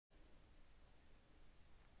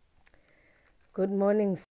Good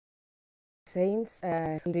morning, saints.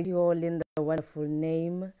 I greet you all in the wonderful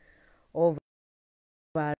name of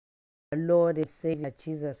our Lord and Savior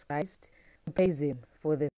Jesus Christ. Praise Him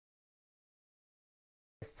for this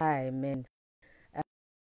time and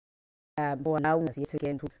for allowing us yet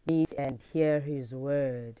again to meet and hear His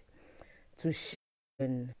word, to share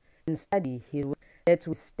and study His word. Let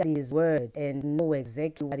us study His word and know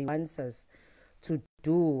exactly what He wants us to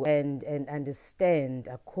do and understand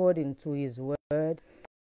according to His word,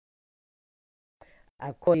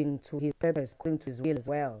 according to His purpose, according to His will as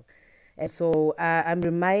well. And so I'm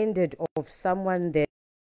reminded of someone that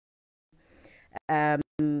um,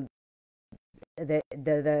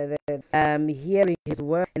 hearing his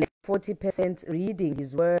word and 40% reading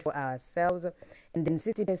his word for ourselves, and then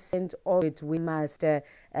 60% of it we must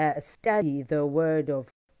study the word of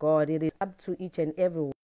God. It is up to each and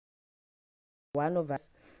every one of us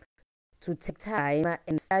to take time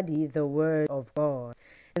and study the word of God.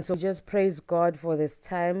 And so just praise God for this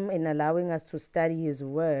time in allowing us to study his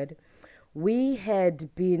word. We have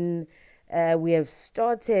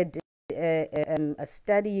started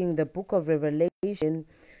studying the book of Revelation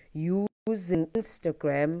using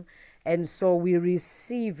Instagram, and so we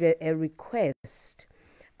received a request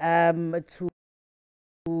to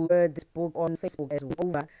read this book on Facebook as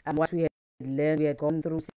well. And what we had learned, we had gone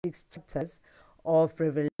through 6 chapters of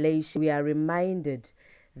Revelation. We are reminded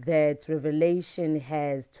that Revelation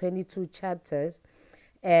has 22 chapters,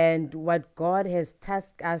 and what God has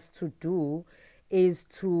tasked us to do is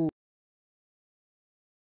to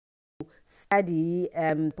study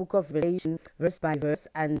book of Revelation verse by verse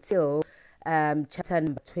until chapter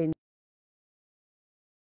number 20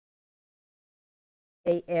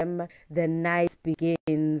 a.m. The night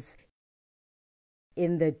begins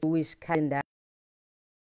in the Jewish calendar.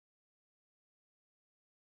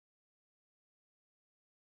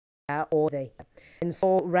 And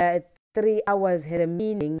so 3 hours had a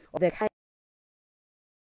meaning of the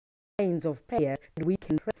kinds of prayers that we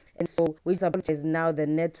can pray. And so we apologize now, the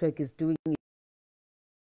network is doing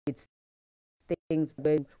its things,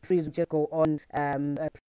 but please just go on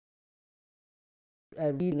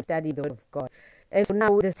reading and studying the word of God. And so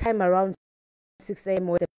now this time around 6 a.m.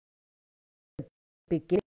 was the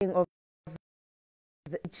beginning of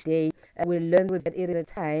each day, we learn that it is a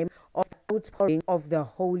time of the outpouring of the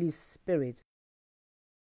Holy Spirit.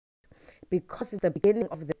 Because it's the beginning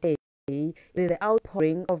of the day, it is the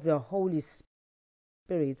outpouring of the Holy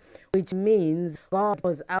Spirit, which means God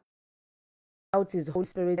was out his Holy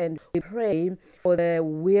Spirit, and we pray for the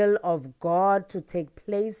will of God to take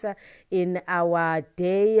place in our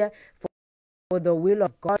day, for the will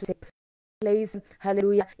of God to take place,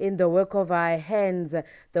 hallelujah, in the work of our hands,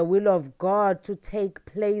 the will of God to take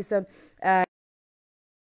place in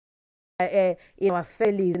our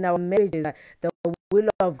families, in our marriages, the will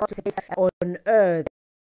of God to take place on earth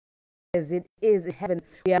as it is in heaven.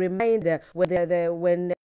 We are reminded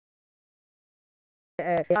when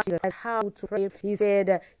Jesus asked how to pray, he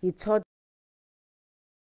said, he taught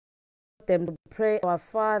them to pray, our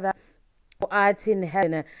Father who art in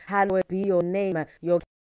heaven, hallowed be your name, your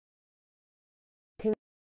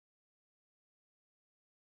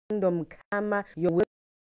kingdom come, your will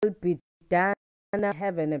be done in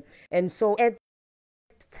heaven. And so at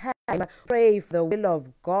this time, pray for the will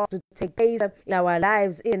of God to take place in our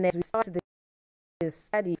lives. In as we start this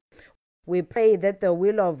study, we pray that the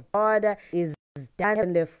will of God is done.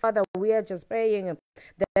 Heavenly Father, we are just praying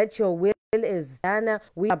that your will is done.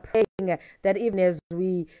 We are praying that even as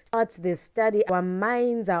we start this study, our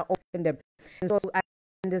minds are opened, and so I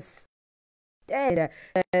understand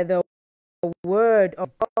the word of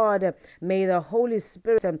God. May the Holy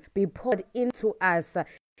Spirit be poured into us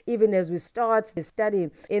even as we start the study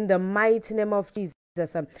in the mighty name of Jesus.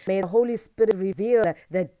 May the Holy Spirit reveal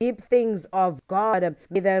the deep things of God.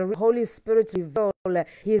 May the Holy Spirit reveal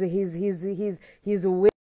his will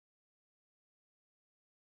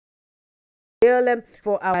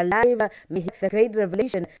for our life. May the great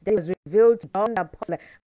revelation that was revealed to John the Apostle,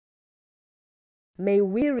 may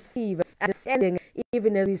we receive understanding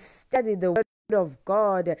even as we study the word of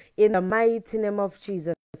God in the mighty name of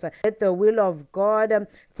Jesus. Let the will of God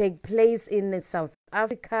take place in South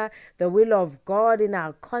Africa, the will of God in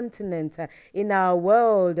our continent, in our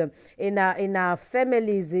world, in our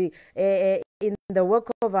families, in the work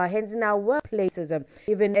of our hands, in our workplaces,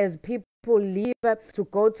 even as people leave to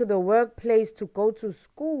go to the workplace, to go to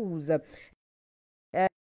schools.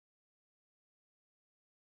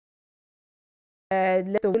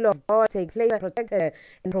 Let the will of God take place, protected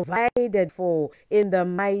and provided for in the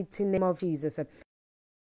mighty name of Jesus.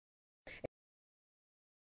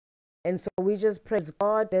 And so we just praise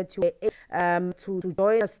God that you are to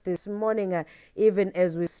join us this morning, even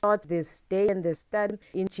as we start this day and this study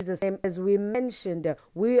in Jesus' name. As we mentioned,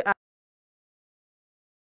 we are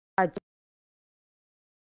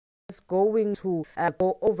just going to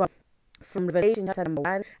go over from Revelation chapter number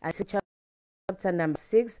 1 until chapter number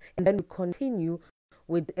 6, and then we continue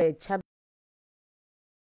with chapter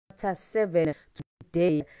 7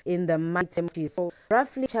 today in the mighty name of Jesus. So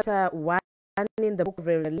roughly chapter 1 in the book of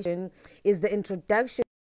Revelation is the introduction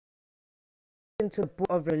to the book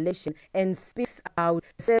of Revelation and speaks about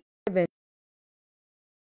 7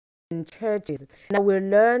 churches. Now we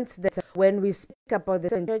learned that when we speak about the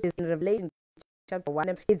 7 churches in Revelation chapter 1,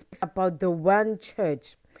 it speaks about the one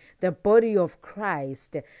church, the body of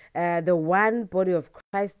Christ, the one body of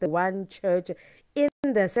Christ, the one church in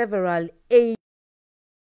the several ages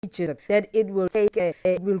that it will take,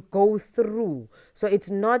 it will go through. So it's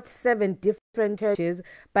not 7 different churches,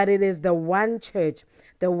 but it is the one church,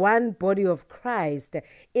 the one body of Christ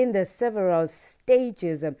in the several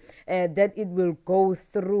stages that it will go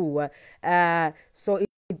through.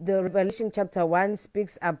 The Revelation chapter 1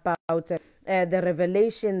 speaks about the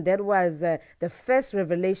revelation that was the first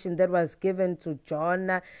revelation that was given to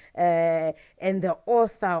John, and the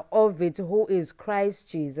author of it, who is Christ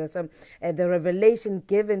Jesus. The revelation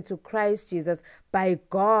given to Christ Jesus by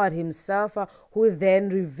God himself, who then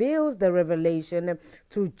reveals the revelation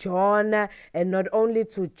to John, and not only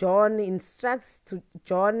to John, instructs to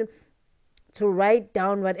John to write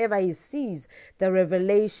down whatever he sees, the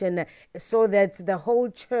revelation, so that the whole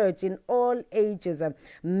church in all ages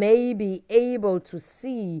may be able to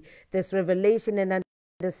see this revelation and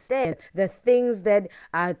understand the things that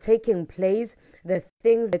are taking place, the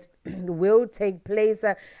things that will take place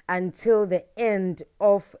until the end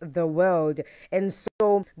of the world. And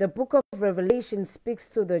so the book of Revelation speaks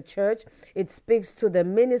to the church, it speaks to the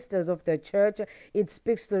ministers of the church, it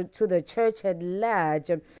speaks to the church at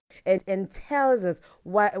large, and tells us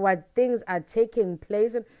what things are taking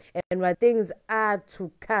place and what things are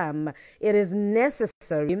to come. It is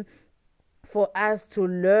necessary for us to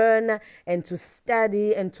learn and to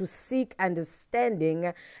study and to seek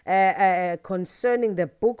understanding concerning the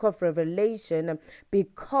book of Revelation,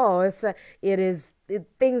 because it is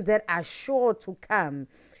things that are sure to come.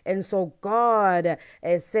 And so God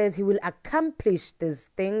says he will accomplish these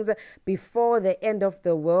things before the end of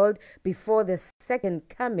the world, before the second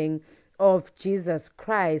coming of Jesus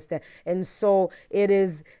Christ. And so it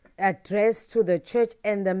is addressed to the church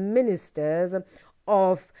and the ministers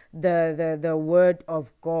of the word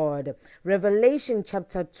of God. Revelation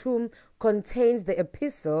chapter 2 contains the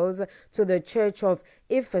epistles to the church of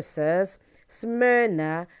Ephesus,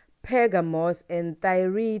 Smyrna, Pergamos, and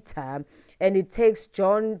Thyatira, and it takes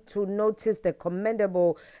John to notice the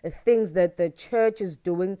commendable things that the church is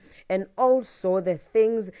doing, and also the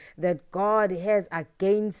things that God has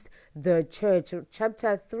against the church.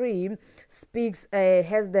 Chapter 3 speaks,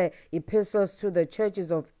 has the epistles to the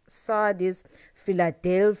churches of Sardis,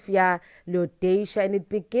 Philadelphia, Laodicea, and it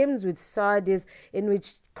begins with Sardis, in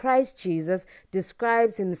which Christ Jesus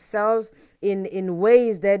describes himself in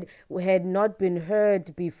ways that had not been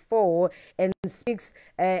heard before, and speaks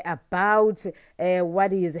about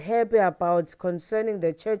what he is happy about concerning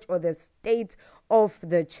the church, or the state of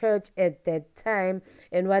the church at that time,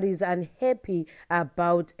 and what he's unhappy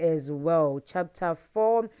about as well. Chapter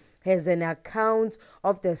 4 has an account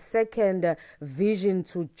of the second vision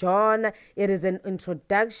to John. It is an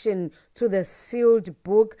introduction to the sealed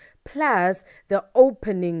book, plus the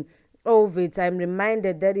opening of it. I'm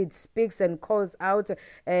reminded that it speaks and calls out to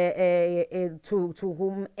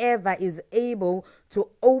whomever is able to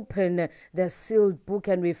open the sealed book,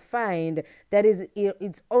 and we find that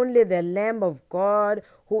it's only the Lamb of God,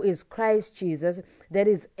 who is Christ Jesus, that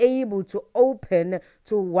is able to open,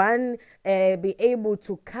 to one be able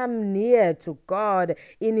to come near to God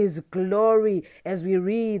in his glory, as we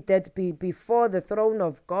read that before the throne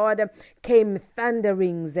of God came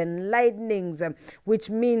thunderings and lightnings, which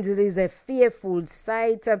means it is a fearful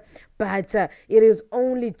sight, but it is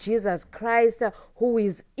only Jesus Christ who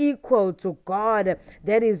is equal to God,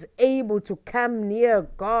 that is able to come near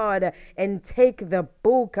God and take the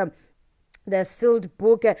book, the sealed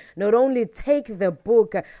book. Not only take the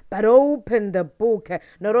book, but open the book.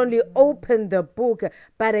 Not only open the book,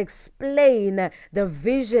 but explain the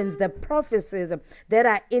visions, the prophecies that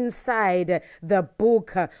are inside the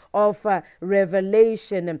book of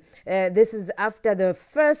Revelation. This is after the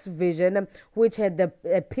first vision, which had the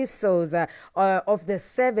epistles of the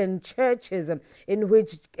 7 churches, in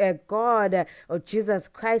which God, or Jesus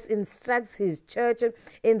Christ, instructs his church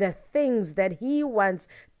in the things that he wants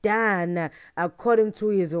done according to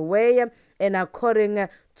his way and according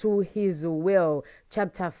to his will.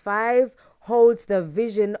 Chapter 5 holds the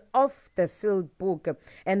vision of the sealed book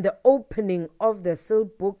and the opening of the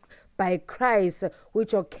sealed book by Christ,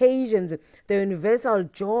 which occasions the universal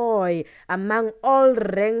joy among all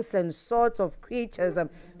ranks and sorts of creatures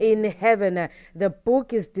in heaven. The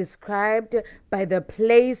book is described by the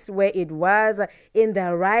place where it was in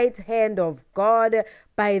the right hand of God,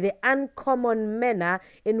 by the uncommon manner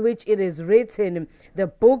in which it is written. The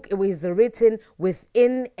book is written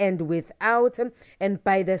within and without, and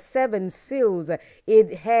by the 7 seals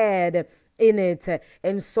it had in it.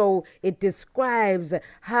 And so it describes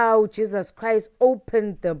how Jesus Christ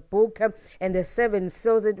opened the book and the 7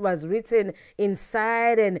 seals. It was written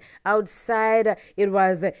inside and outside. It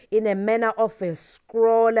was in a manner of a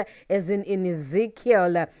scroll, as in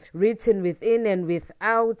Ezekiel, written within and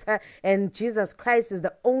without. And Jesus Christ is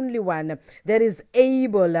the only one that is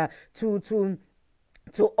able to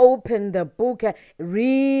open the book,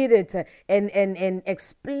 read it, and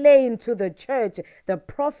explain to the church the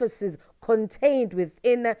prophecies contained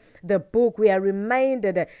within the book. We are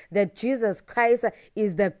reminded that Jesus Christ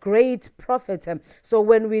is the great prophet. So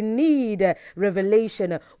when we need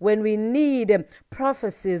revelation, when we need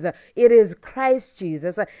prophecies, it is Christ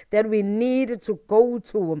Jesus that we need to go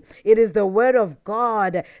to. It is the word of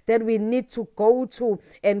God that we need to go to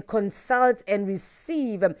and consult and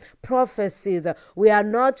receive prophecies. We are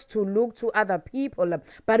not to look to other people,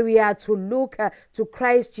 but we are to look to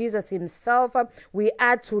Christ Jesus himself. We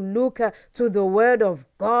are to look to the word of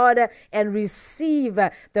God and receive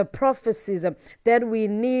the prophecies that we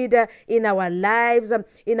need in our lives,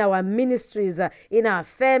 in our ministries, in our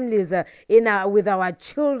families, with our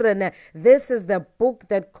children. This is the book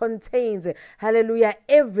that contains, hallelujah,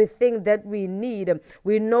 everything that we need.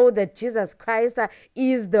 We know that Jesus Christ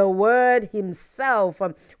is the word himself.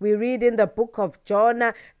 We read in the book of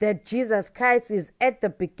John that Jesus Christ is at the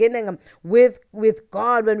beginning with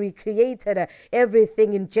God when we created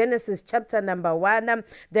everything. In Genesis chapter number 1,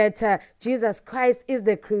 that Jesus Christ is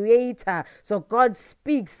the creator. So God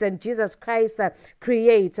speaks and Jesus Christ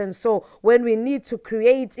creates. And so when we need to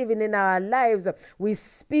create even in our lives, we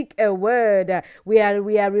speak a word. We are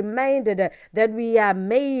reminded that we are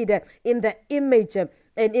made in the image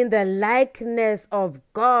and in the likeness of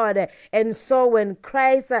God. And so when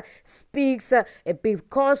Christ speaks,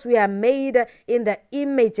 because we are made in the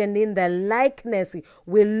image and in the likeness,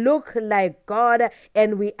 we look like God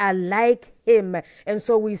and we are like him. And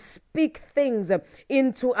so we speak things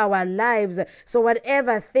into our lives. So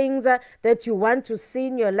whatever things that you want to see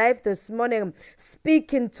in your life this morning,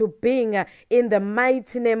 speak into being in the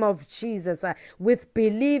mighty name of Jesus. With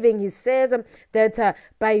believing, he says that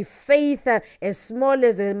by faith, as small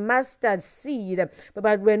as a mustard seed,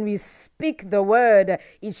 but when we speak the word,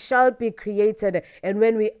 it shall be created. And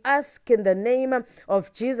when we ask in the name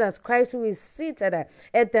of Jesus Christ, who is seated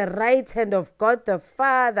at the right hand of God the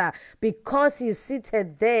Father, because he is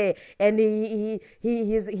seated there and he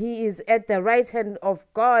is at the right hand of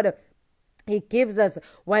God, he gives us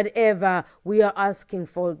whatever we are asking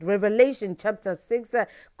for. Revelation chapter 6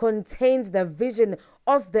 contains the vision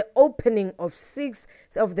of the opening of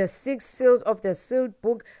the 6 seals of the sealed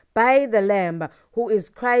book by the Lamb, who is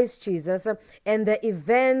Christ Jesus, and the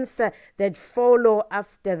events that follow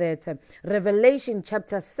after that. Revelation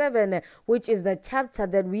chapter 7, which is the chapter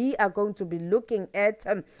that we are going to be looking at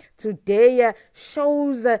today,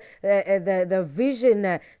 shows the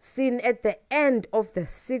vision seen at the end of the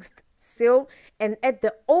 6th seal and at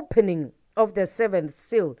the opening of the 7th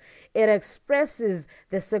seal. It expresses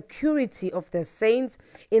the security of the saints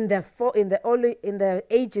in the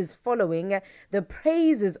ages following, the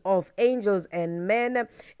praises of angels and men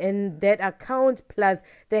in that account, plus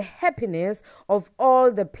the happiness of all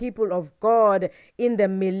the people of God in the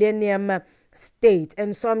millennium state.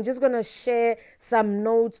 And so I'm just going to share some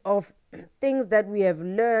notes of things that we have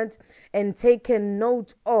learned and taken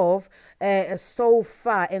note of so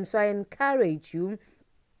far. And so I encourage you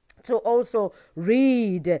to also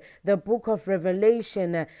read the book of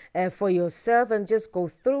Revelation for yourself and just go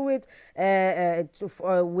through it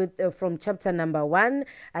from chapter number 1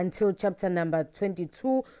 until chapter number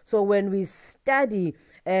 22. So when we study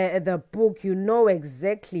the book, you know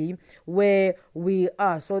exactly where we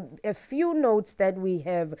are. So a few notes that we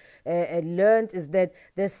have learned is that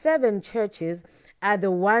the 7 churches are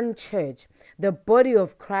the one church, the body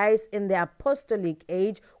of Christ in the apostolic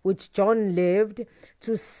age, which John lived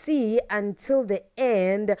to see until the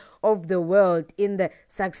end of the world in the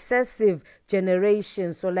successive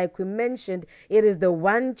generations. So like we mentioned, it is the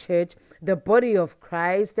one church, the body of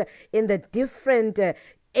Christ in the different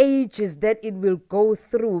ages that it will go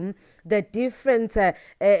through, the different things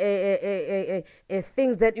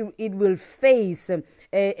that it will face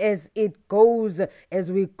as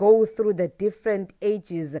we go through the different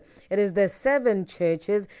ages. It is the 7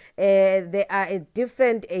 churches. They are at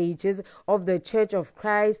different ages of the Church of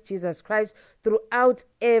Christ, Jesus Christ, throughout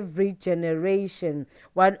every generation.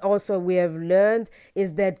 What also we have learned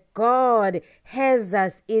is that God has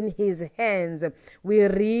us in his hands. We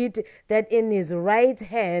read that in his right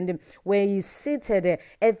hand, where he's seated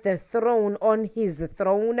at the throne, on his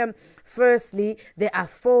throne, firstly, there are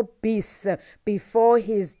 4 beasts before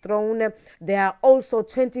his throne. There are also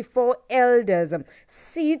 24 elders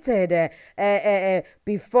seated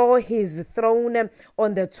before his throne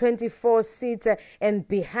on the 24 seats, and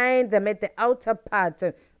behind them at the outer part,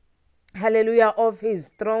 hallelujah, of his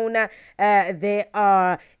throne, there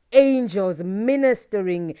are angels,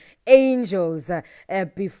 ministering angels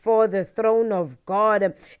before the throne of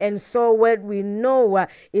God. And so what we know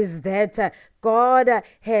is that God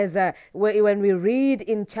has, when we read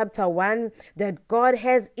in chapter 1, that God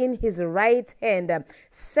has in his right hand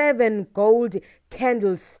 7 gold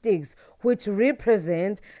candlesticks, which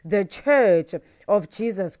represent the church of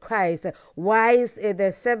Jesus Christ. Why is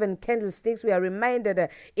the 7 candlesticks? We are reminded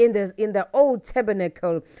in the old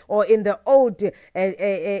tabernacle, or in the old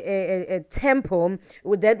temple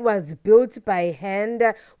that was built by hand.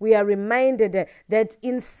 We are reminded that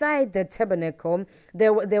inside the tabernacle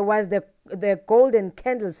there was the golden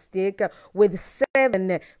candlestick with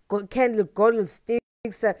 7 golden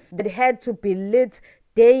sticks that had to be lit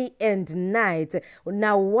day and night.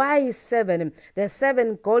 Now, why 7? The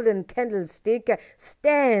 7 golden candlestick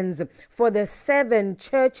stands for the 7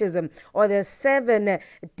 churches, or the 7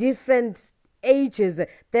 different ages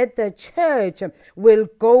that the church will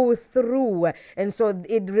go through. And so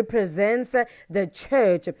it represents the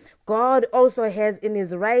church. God also has in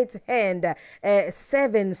his right hand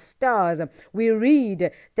 7 stars. We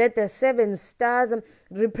read that the 7 stars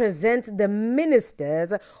represent the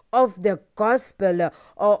ministers of the gospel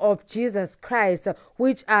of Jesus Christ,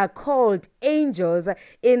 which are called angels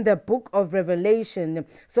in the book of Revelation.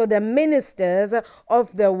 So the ministers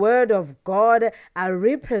of the word of God are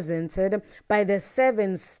represented by the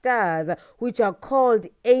 7 stars, which are called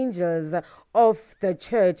angels of the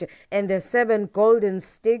church, and the 7 golden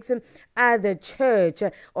sticks are the church,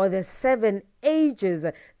 or the 7 ages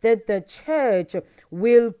that the church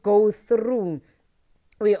will go through.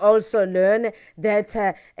 We also learn that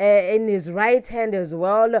in his right hand as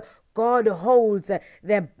well, God holds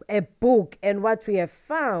a book, and what we have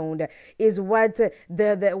found is what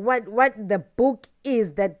the book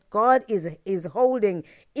is that God is holding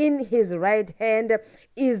in his right hand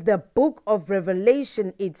is the book of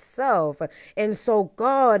Revelation itself. And so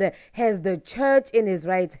God has the church in his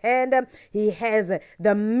right hand. He has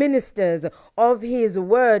the ministers of his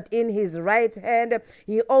word in his right hand.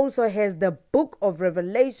 He also has the book of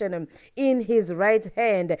Revelation in his right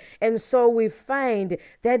hand. And so we find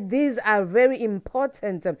that these are very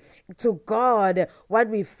important to God. What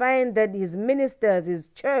we find that his ministers, his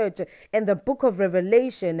church, and the book of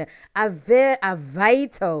Revelation are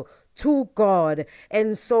vital to God.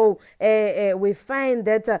 And so we find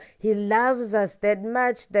that he loves us that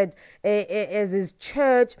much, that as his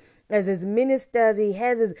church, as his ministers, he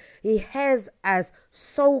has us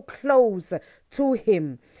so close to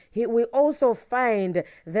him. We also find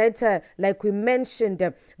that, like we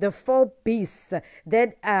mentioned, the 4 beasts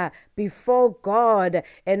that are before God,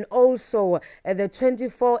 and also the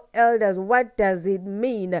 24 elders. What does it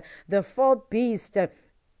mean? The 4 beasts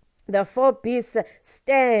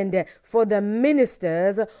stand for the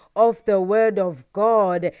ministers of the word of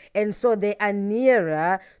God, and so they are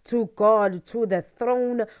nearer to God, to the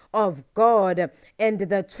throne of God. And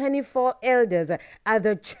the 24 elders are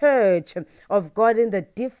the church of God in the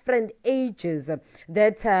different ages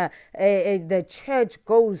that the church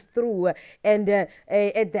goes through. And at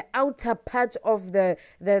the outer part of the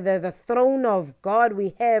throne of God,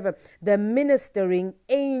 we have the ministering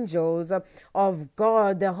angels of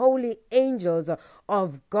God, the holy angels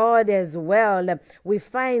of God as well. We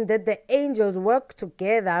find that the angels work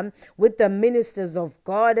together with the ministers of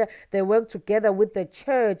God. They work together with the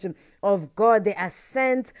church of God. They are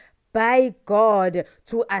sent by God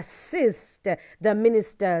to assist the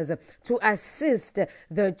ministers, to assist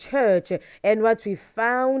the church. And what we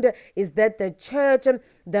found is that the church,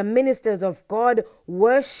 the ministers of God,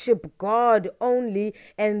 worship God only,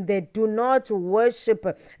 and they do not worship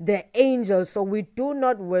the angels. So we do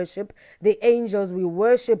not worship the angels, we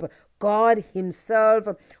worship God himself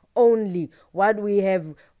only. What we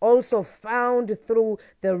have also found through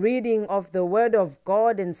the reading of the word of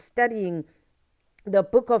God and studying the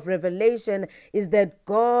book of Revelation is that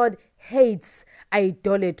God hates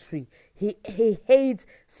idolatry. He hates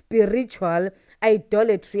spiritual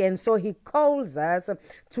idolatry, and so he calls us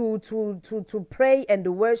to pray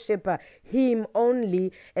and worship him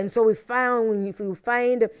only. And so we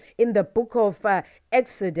find in the book of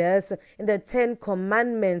Exodus, in the 10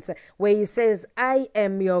 Commandments, where he says, I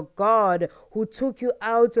am your God who took you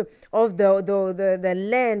out of the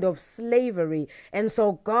land of slavery. And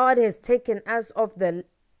so God has taken us off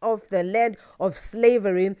the land of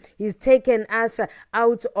slavery. He's taken us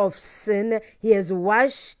out of sin. He has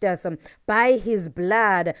washed us by his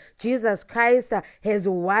blood. Jesus Christ has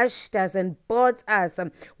washed us and bought us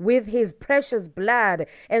with his precious blood,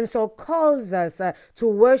 and so calls us to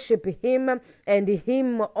worship him and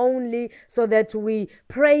him only, so that we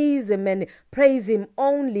praise him and praise him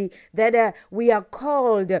only, that we are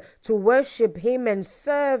called to worship him and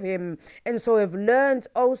serve him. And so we've learned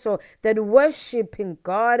also that worshiping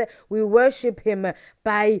God, we worship him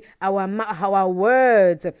by our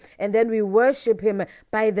words, and then we worship him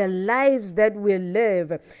by the lives that we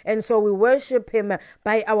live. And so we worship him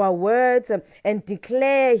by our words and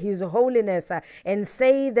declare his holiness and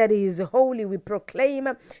say that he is holy. We proclaim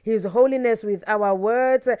his holiness with our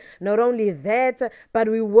words. Not only that, but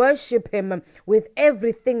we worship him with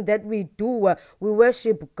everything that we do. We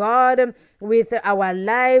worship God with our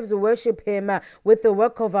lives. We worship him with the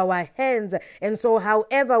work of our hands. And so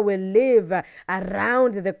however we live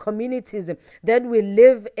around the communities that we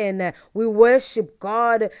live in, we worship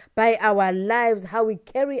God by our lives, how we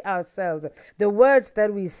carry ourselves, the words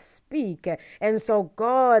that we speak. And so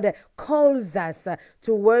God calls us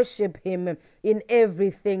to worship him in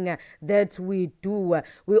everything that we do.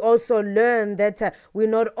 We also learn that we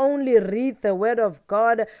not only read the word of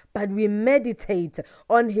God, but we meditate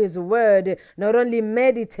on his word. Not only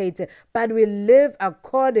meditate, but we live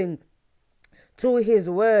according to his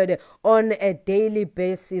word on a daily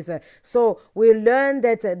basis. So we learn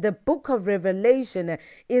that the book of Revelation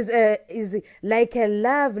is like a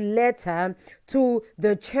love letter to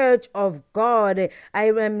the church of God. I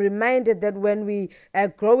am reminded that when we were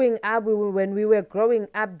growing up,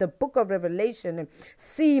 the book of Revelation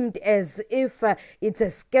seemed as if it's a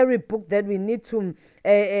scary book that we need to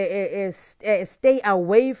stay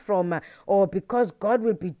away from, or because God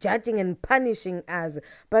will be judging and punishing us.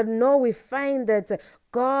 But no, we find that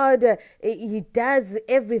God, he does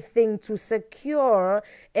everything to secure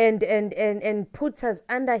and put us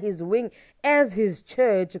under his wing as his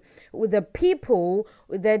church. With the people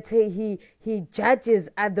that he judges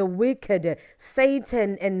are the wicked,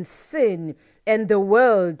 Satan and sin and the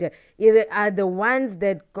world are the ones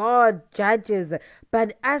that God judges.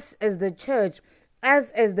 But us as the church,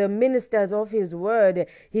 as the ministers of his word,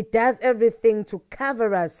 he does everything to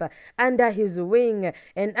cover us under his wing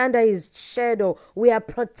and under his shadow. We are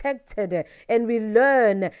protected, and we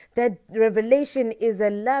learn that Revelation is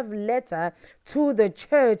a love letter to the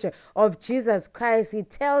church of Jesus Christ. He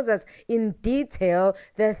tells us in detail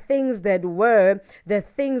the things that were, the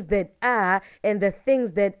things that are, and the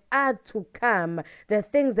things that are to come, the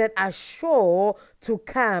things that are sure to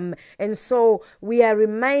come. And so we are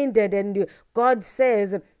reminded, and God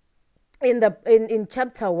says in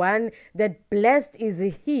chapter 1 that blessed is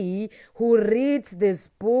he who reads this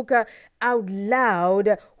book out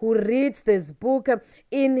loud, who reads this book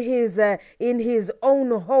in his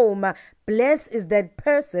own home. Blessed is that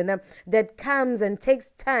person that comes and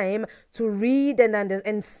takes time to read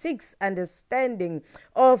and seeks understanding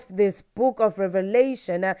of this book of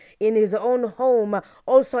Revelation in his own home,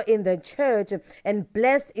 also in the church. And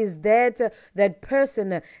blessed is that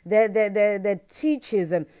person that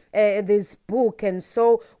teaches this book. And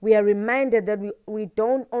so we are reminded that we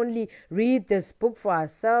don't only read this book for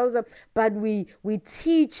ourselves, but we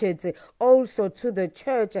teach it also to the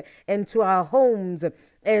church and to our homes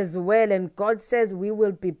as well. And God says we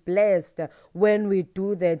will be blessed when we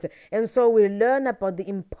do that. And so we learn about the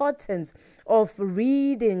importance of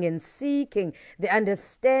reading and seeking the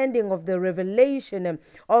understanding of the revelation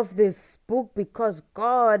of this book, because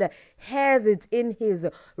God has it in his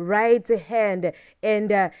right hand,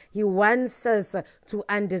 and he wants us to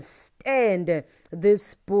understand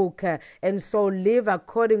this book, and so live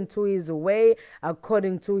according to his way,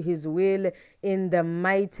 according to his will, in the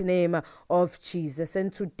mighty name of Jesus.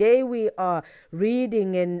 And today we are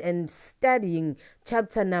reading and studying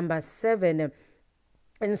chapter number 7.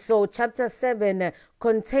 And so chapter 7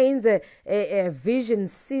 contains a vision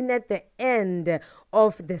seen at the end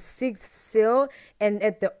of the sixth seal and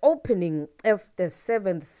at the opening of the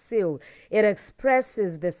seventh seal. It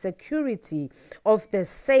expresses the security of the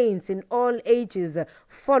saints in all ages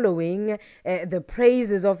following the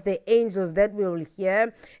praises of the angels that we will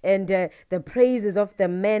hear, and the praises of the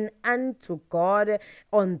men unto God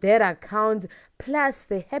on their account, plus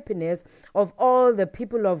the happiness of all the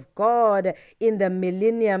people of God in the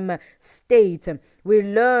millennium state. We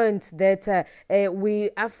learned that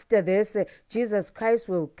after this, Jesus Christ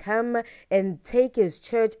will come and take his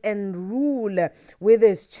church and rule with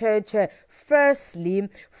his church, firstly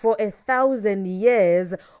for 1,000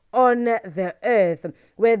 years on the earth,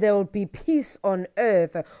 where there will be peace on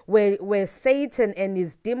earth, where Satan and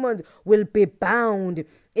his demons will be bound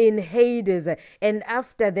in Hades, and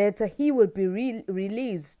after that he will be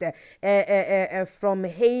released from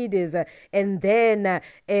Hades, and then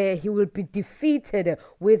he will be defeated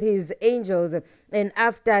with his angels, and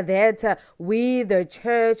after that we, the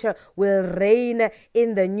church, will reign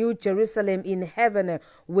in the New Jerusalem in heaven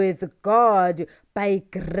with God by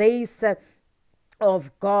grace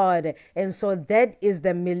of God. And so that is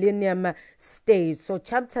the millennium stage. So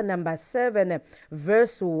chapter number 7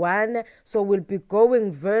 verse 1, so we'll be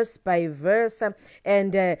going verse by verse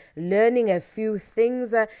and learning a few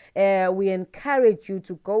things. We encourage you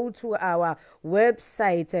to go to our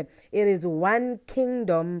website. It is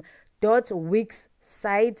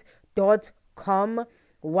onekingdom.wixsite.com,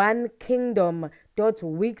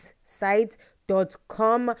 onekingdom.wixsite.com.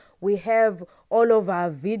 We have all of our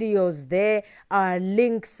videos there, our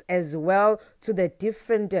links as well to the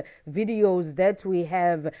different videos that we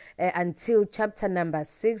have until chapter number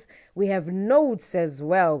 6. We have notes as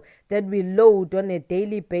well that we load on a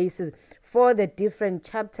daily basis for the different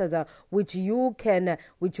chapters, which we can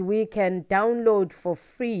download for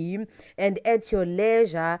free, and at your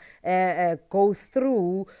leisure go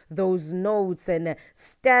through those notes and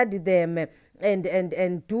study them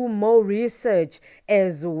and do more research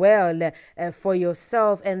as well for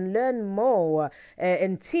yourself, and learn more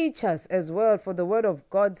and teach us as well, for the word of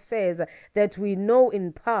God says that we know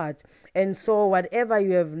in part. And so whatever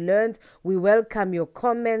you have learned, we welcome your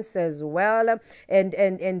comments as well,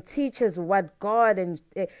 and teach us what God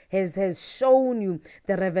has shown you,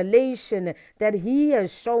 the revelation that he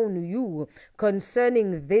has shown you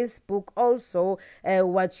concerning this book, also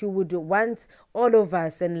what you would want all of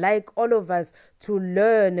us and like all of us to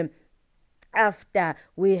learn after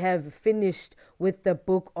we have finished with the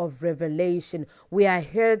book of Revelation. We are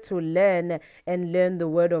here to learn and learn the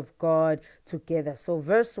word of God together. So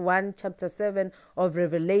verse 1, chapter 7 of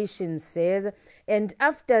Revelation says, and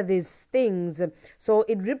after these things, so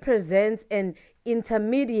it represents an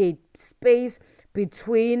intermediate space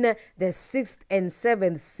between the sixth and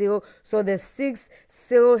seventh seal. So the sixth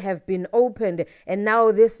seal have been opened, and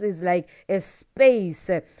now this is like a space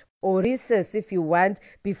or recess, if you want,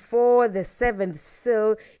 before the seventh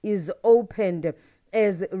seal is opened,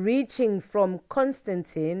 as reaching from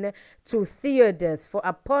Constantine to Theodos. For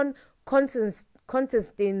upon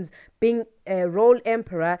Constantine's being a role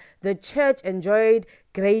emperor, the church enjoyed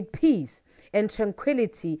great peace and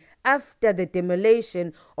tranquility after the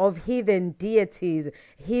demolition of heathen deities,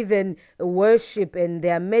 heathen worship, and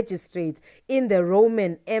their magistrates in the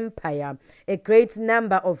Roman Empire. A great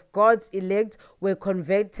number of God's elect were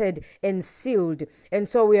converted and sealed. And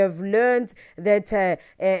so we have learned that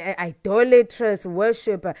idolatrous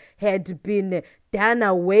worship had been done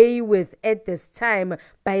away with at this time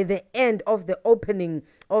by the end of the opening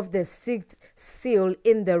of the sixth seal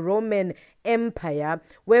in the Roman Empire.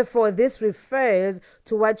 Wherefore this refers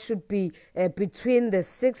to what should be between the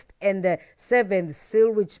sixth and the seventh seal,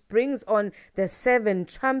 which brings on the 7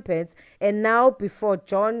 trumpets. And now before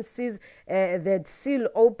John sees that seal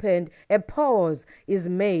opened, a pause is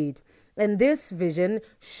made. And this vision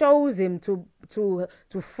shows him to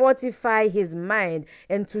fortify his mind,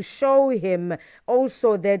 and to show him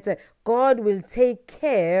also that God will take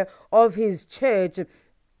care of his church,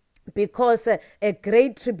 because a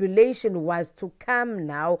great tribulation was to come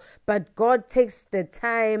now. But God takes the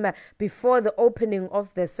time before the opening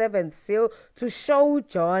of the 7th seal to show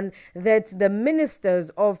John that the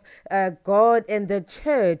ministers of God and the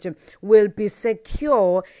church will be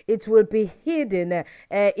secure. It will be hidden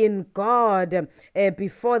in God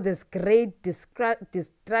before this great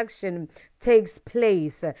destruction takes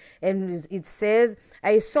place. And it says,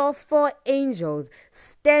 I saw 4 angels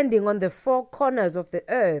standing on the 4 corners of the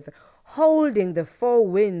earth, holding the 4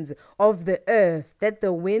 winds of the earth, that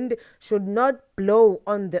the wind should not blow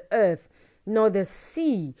on the earth, nor the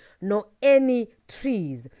sea, nor any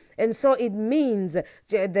trees. And so it means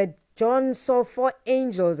that John saw four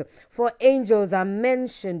angels. Four angels are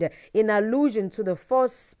mentioned in allusion to the four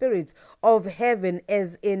spirits of heaven,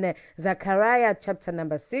 as in Zechariah chapter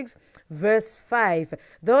number 6, verse 5.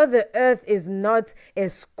 Though the earth is not a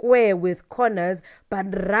square with corners,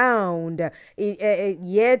 but round,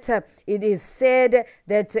 yet it is said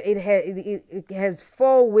that it has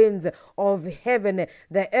four winds of heaven.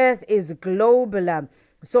 The earth is globular.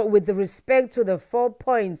 So with respect to the 4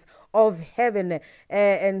 points of heaven,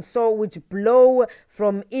 and so which blow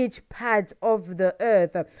from each part of the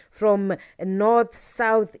earth, from north,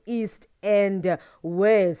 south, east, and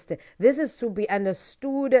west. This is to be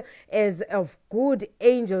understood as of good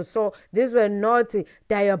angels. So these were not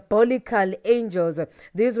diabolical angels.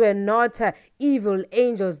 These were not evil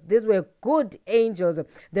angels. These were good angels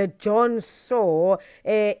that John saw.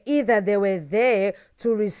 Either they were there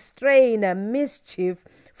to restrain mischief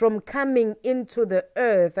from coming into the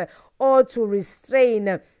earth, or to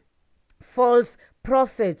restrain false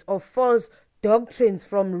prophets or false doctrines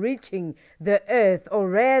from reaching the earth, or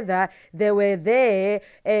rather they were there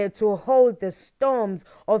to hold the storms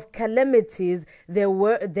of calamities that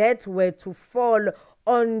were to fall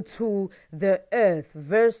onto the earth.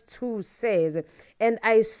 Verse 2 says, and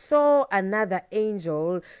I saw another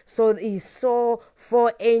angel. So he saw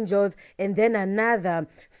four angels, and then another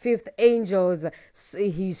fifth angel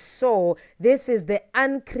he saw. This is the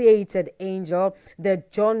uncreated angel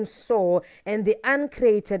that John saw, and the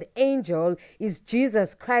uncreated angel is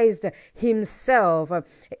Jesus Christ himself,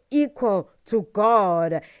 equal to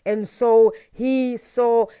God. And so he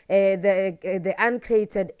saw the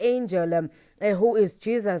uncreated angel, who is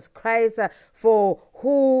Jesus Christ, for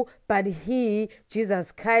who but he,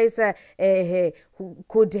 Jesus Christ, who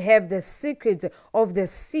could have the secret of the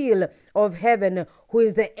seal of heaven, who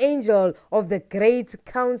is the angel of the great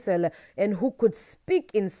council, and who could speak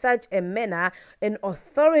in such a manner, an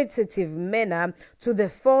authoritative manner, to the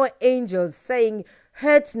four angels, saying,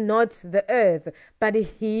 hurt not the earth, but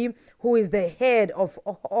he who is the head of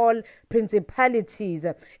all principalities,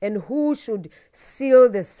 and who should seal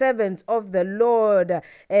the servants of the Lord,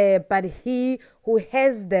 but he who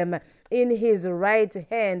has them in his right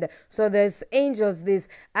hand. So there's angels. This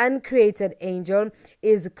uncreated angel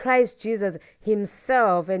is Christ Jesus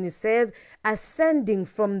himself, and it says ascending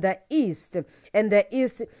from the east, and the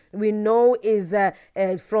east we know is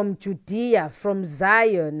from Judea, from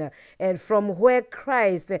Zion, and from where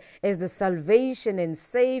Christ is the salvation and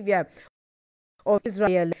Savior of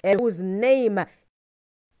Israel, and whose name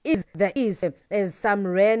is the east, as some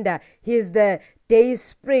render. He is the day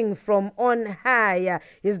spring from on high,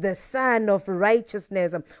 is the Son of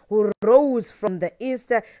righteousness, who rose from the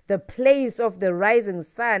east, the place of the rising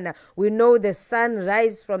sun. We know the sun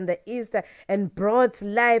rise from the east and brought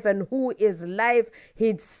life, and who is life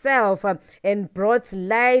itself, and brought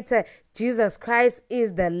light. Jesus Christ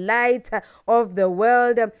is the light of the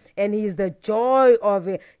world, and he is the joy of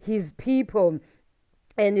his people.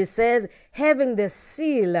 And it says, having the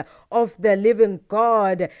seal of the living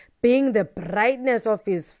God, being the brightness of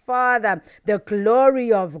his Father, the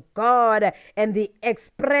glory of God, and the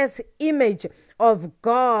express image of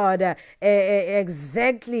God,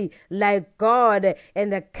 exactly like God,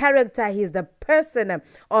 and the character, he is the person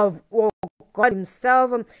of God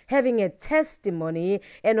himself, having a testimony,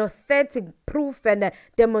 an authentic proof and a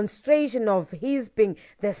demonstration of his being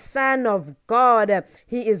the Son of God.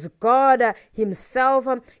 He is God himself.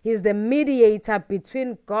 He is the mediator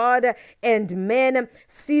between God and man,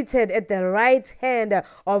 seated at the right hand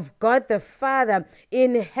of God the Father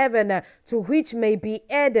in heaven, to which may be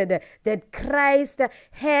added that Christ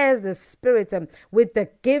has the Spirit with the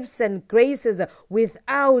gifts and graces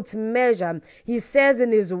without measure. He says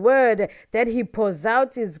in his word that he pours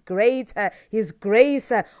out his grace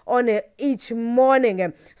on each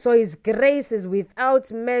morning. So his grace is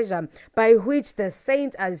without measure, by which the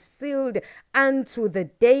saints are sealed unto the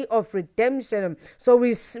day of redemption. So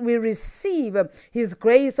we receive his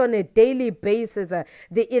grace on a daily basis.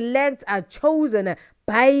 The elect are chosen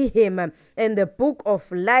by him in the book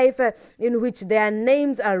of life, in which their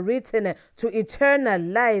names are written to eternal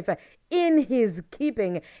life in his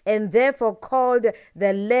keeping, and therefore called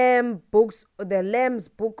the Lamb's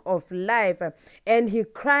book of life. And he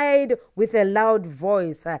cried with a loud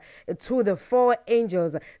voice to the four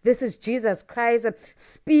angels. This is Jesus Christ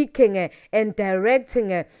speaking and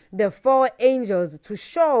directing the four angels to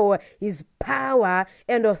show his power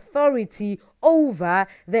and authority over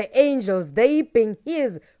the angels, they being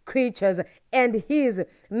his creatures and his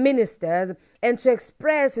ministers, and to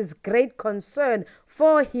express his great concern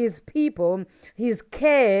for his people, his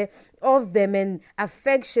care of them and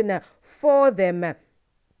affection for them.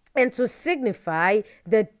 and to signify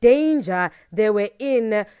the danger they were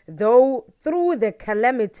in, though through the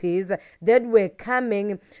calamities that were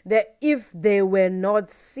coming, that if they were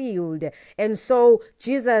not sealed. And so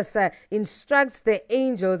Jesus instructs the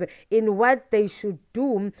angels in what they should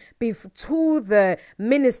do to the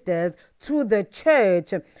ministers, to the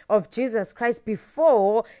church of Jesus Christ,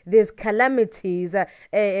 before these calamities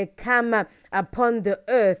come upon the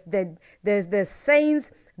earth. That the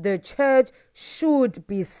saints, the church, should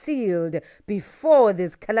be sealed before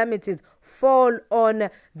these calamities fall on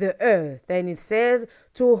the earth. And it says,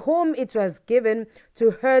 to whom it was given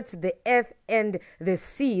to hurt the earth and the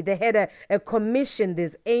sea. They had a commission,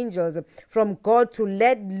 these angels, from God, to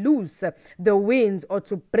let loose the winds, or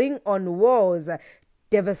to bring on wars,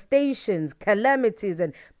 devastations, calamities,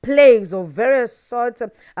 and plagues of various sorts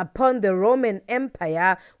upon the Roman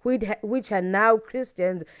Empire, which are now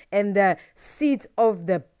Christians, and the seat of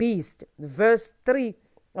the beast. Verse 3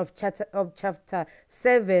 of chapter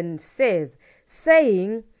 7 says,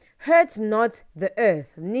 saying, hurt not the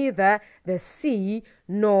earth, neither the sea,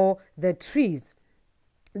 nor the trees.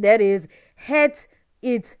 That is, hurt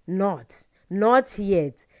it not, not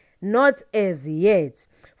yet, not as yet.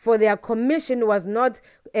 For their commission was not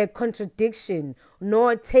a contradiction,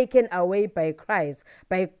 nor taken away by Christ.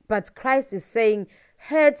 But Christ is saying,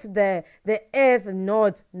 hurt the earth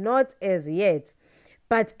not as yet,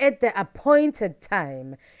 but at the appointed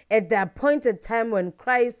time, when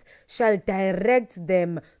Christ shall direct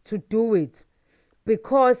them to do it.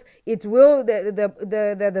 Because it will,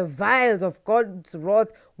 the vials of God's wrath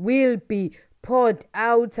will be poured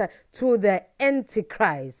out to the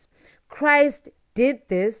Antichrist. Christ did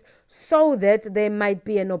this so that there might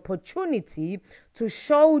be an opportunity to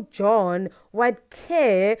show John what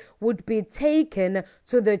care would be taken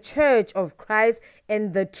to the church of Christ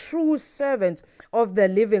and the true servants of the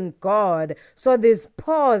living God. So this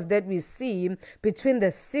pause that we see between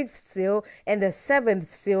the sixth seal and the seventh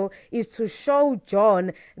seal is to show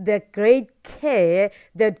John the great care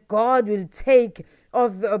that God will take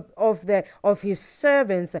of his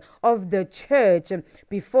servants, of the church,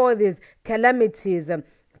 before these calamities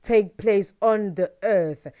take place on the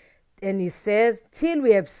earth. And he says, till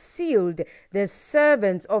we have sealed the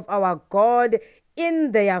servants of our God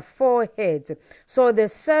in their foreheads. So the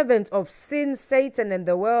servants of sin, Satan, and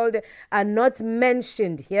the world are not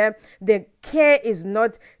mentioned here. The care is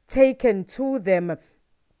not taken to them,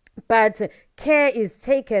 but care is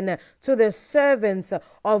taken to the servants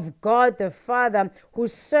of God the Father, who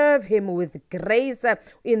serve him with grace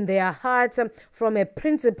in their hearts from a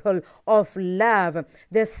principle of love.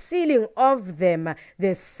 The sealing of them,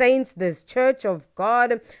 the saints, the church of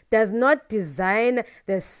God, does not design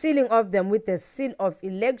the sealing of them with the seal of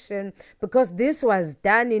election, because this was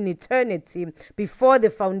done in eternity before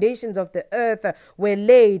the foundations of the earth were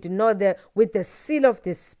laid, nor with the seal of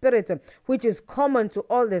the Spirit, which is common to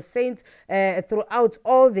all the saints throughout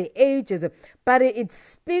all the ages. But it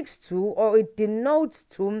speaks to, or it denotes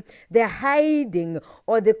to, the hiding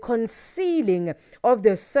or the concealing of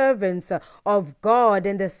the servants of God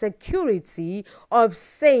and the security of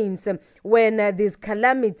saints when this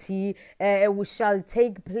calamity shall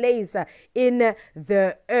take place in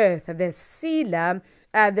the earth. The sealer,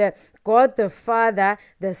 the God the Father,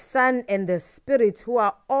 the Son, and the Spirit, who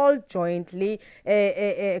are all jointly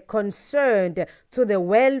concerned to the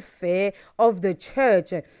welfare of the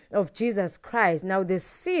church of Jesus Christ. Now, the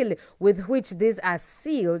seal with which these are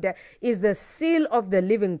sealed is the seal of the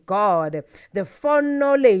living God, the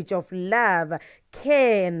foreknowledge of love,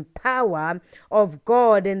 care, and power of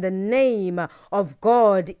God, and the name of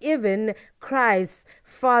God, even Christ's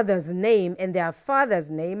Father's name and their Father's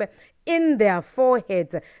name in their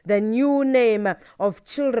foreheads, the new name of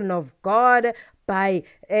children of God, by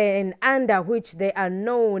and under which they are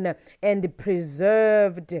known and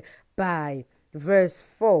preserved by. Verse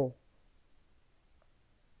 4.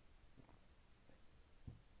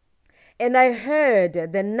 And I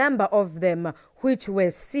heard the number of them which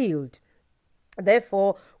were sealed,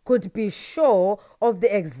 therefore could be sure of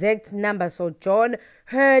the exact number. So John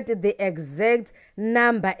heard the exact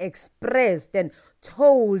number expressed and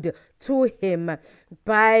told to him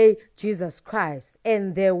by Jesus Christ.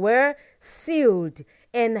 And there were sealed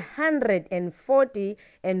 140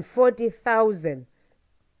 and 40,000,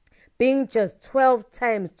 being just 12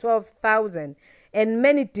 times 12,000. And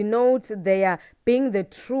many denote their being the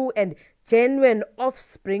true and genuine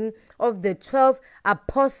offspring of the 12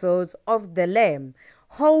 apostles of the Lamb,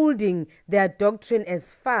 holding their doctrine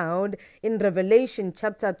as found in Revelation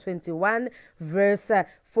chapter 21, verse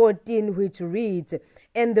 14, which reads,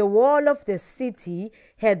 "And the wall of the city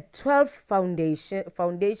had 12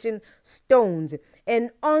 foundation stones,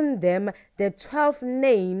 and on them the 12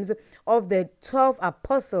 names of the 12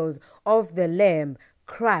 apostles of the Lamb,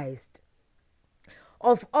 Christ,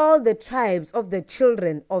 of all the tribes of the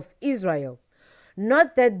children of Israel."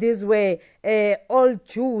 Not that these were all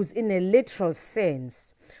Jews in a literal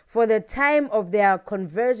sense, for the time of their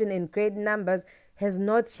conversion in great numbers has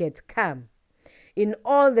not yet come. In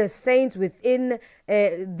all the saints within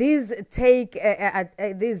these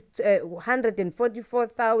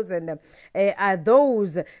 144,000 are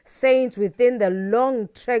those saints within the long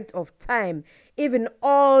tract of time, even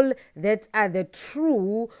all that are the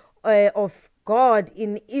true of God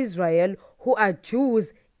in Israel, who are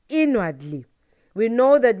Jews inwardly. We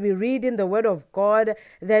know that we read in the Word of God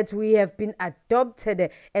that we have been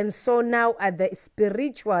adopted, and so now are the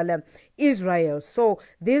spiritual Israel. So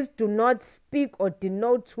these do not speak or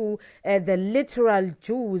denote to the literal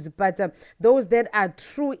Jews, but those that are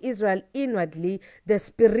true Israel inwardly, the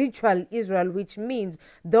spiritual Israel, which means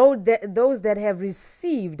those that have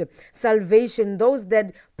received salvation, those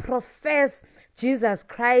that profess Jesus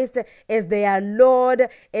Christ as their Lord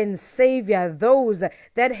and Savior, those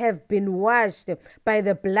that have been washed by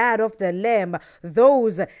the blood of the Lamb,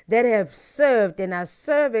 those that have served and are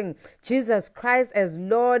serving Jesus Christ as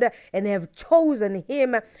Lord and have chosen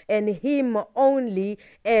Him and Him only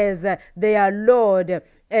as their Lord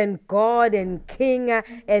and God and King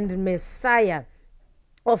and Messiah,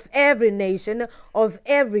 of every nation, of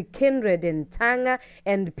every kindred and tongue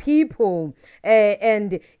and people,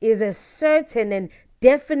 and is a certain and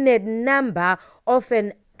definite number of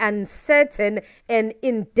an uncertain and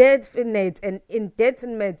indefinite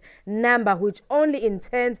number, which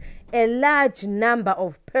intends a large number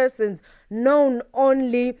of persons known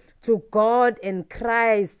only to God and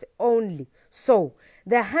Christ only. So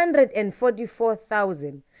the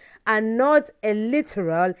 144,000 are not a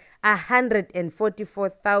literal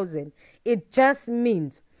 144,000. It just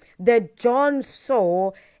means that John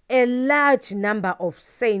saw a large number of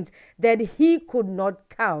saints that he could not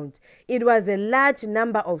count. It was a large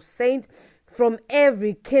number of saints from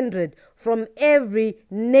every kindred, from every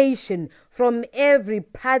nation, from every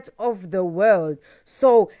part of the world.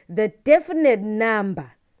 So the definite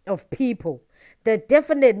number of people, the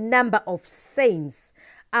definite number of saints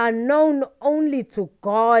are known only to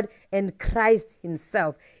God and Christ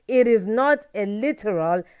Himself. It is not a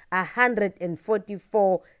literal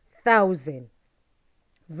 144,000.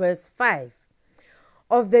 Verse 5.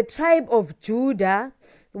 Of the tribe of Judah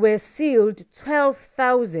were sealed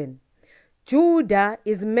 12,000. Judah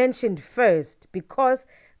is mentioned first because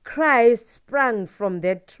Christ sprang from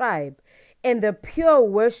that tribe, and the pure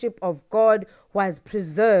worship of God was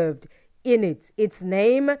preserved in it. Its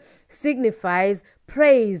name signifies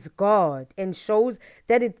praise God and shows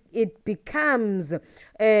that it becomes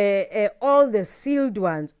all the sealed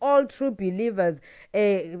ones, all true believers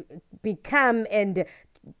become and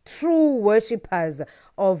true worshippers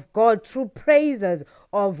of God, true praisers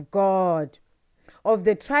of God. Of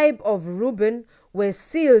the tribe of Reuben were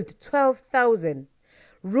sealed 12,000.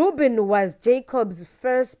 Reuben was Jacob's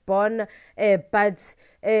firstborn, but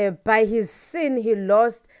by his sin he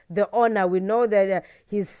lost the honor. We know that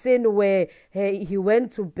his sin where he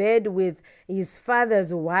went to bed with his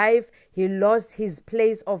father's wife, he lost his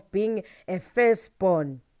place of being a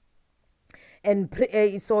firstborn. And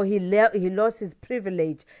so he lost his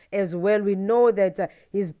privilege as well. We know that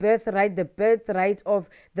his birthright, the birthright of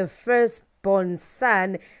the firstborn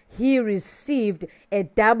son, he received a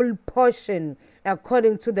double portion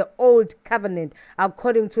according to the old covenant,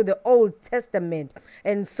 according to the Old Testament.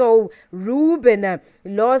 And so Reuben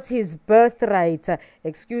lost his birthright,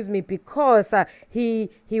 because he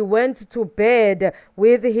went to bed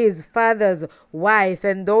with his father's wife,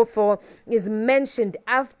 and therefore is mentioned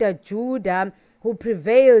after Judah, who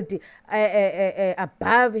prevailed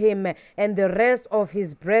above him and the rest of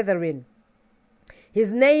his brethren.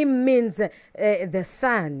 His name means the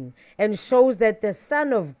Son, and shows that the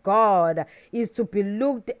Son of God is to be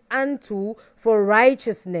looked unto for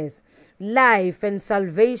righteousness, life, and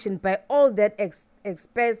salvation by all that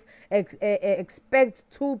expect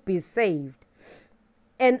to be saved.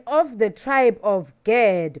 And of the tribe of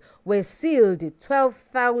Gad were sealed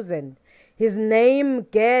 12,000. His name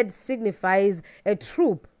Gad signifies a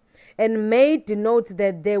troop, and may denote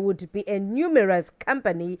that there would be a numerous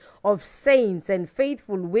company of saints and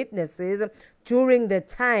faithful witnesses during the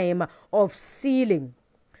time of sealing.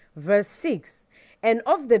 Verse 6. And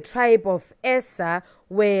of the tribe of Asher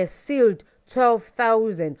were sealed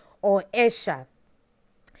 12,000, or Asher.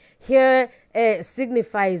 here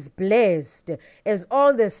signifies blessed, as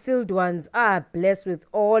all the sealed ones are blessed with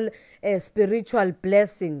all spiritual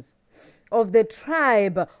blessings. Of the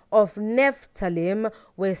tribe of Naphtali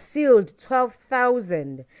were sealed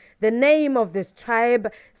 12,000. The name of this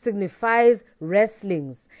tribe signifies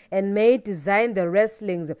wrestlings, and may design the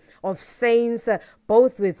wrestlings of saints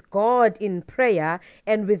both with God in prayer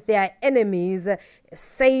and with their enemies,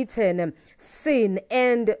 Satan, sin,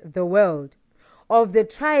 and the world. Of the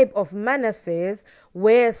tribe of Manasseh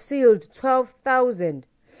were sealed 12,000.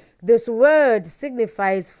 This word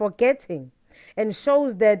signifies forgetting, and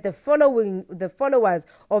shows that the followers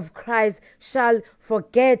of Christ shall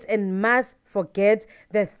forget and must forget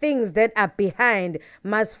the things that are behind,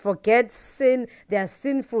 must forget sin, their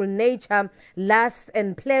sinful nature, lusts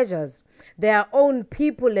and pleasures, their own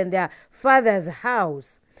people and their father's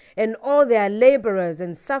house, and all their laborers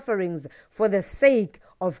and sufferings for the sake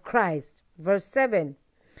of Christ. Verse 7.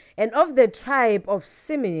 And of the tribe of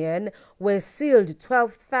Simeon were sealed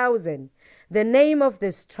 12,000. The name of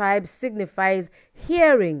this tribe signifies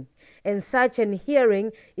hearing, and such an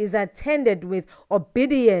hearing is attended with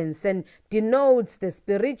obedience and denotes the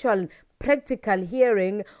spiritual, practical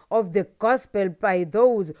hearing of the gospel by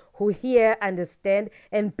those who hear, understand,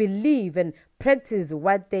 and believe and practice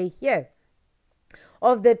what they hear.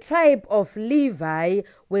 Of the tribe of Levi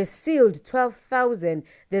were sealed 12,000.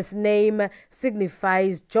 This name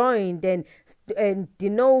signifies joined and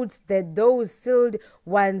denotes that those sealed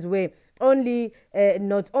ones were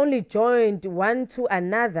not only joined one to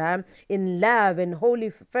another in love and holy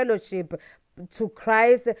fellowship to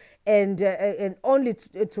Christ and only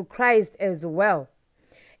to Christ as well.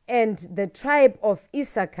 And the tribe of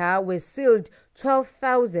Issachar were sealed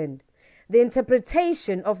 12,000. The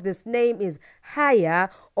interpretation of this name is higher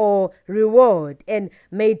or reward, and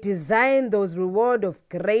may design those reward of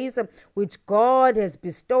grace which God has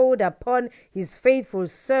bestowed upon his faithful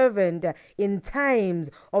servant in times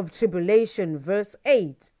of tribulation. Verse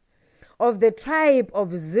 8. Of the tribe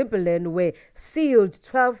of Zebulun were sealed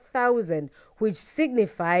 12,000, which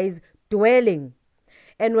signifies dwelling,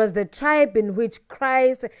 and was the tribe in which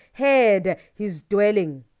Christ had his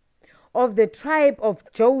dwelling. Of the tribe of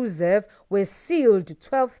Joseph were sealed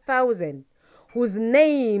 12,000, whose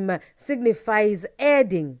name signifies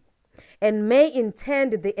adding, and may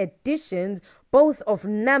intend the additions both of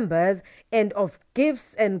numbers and of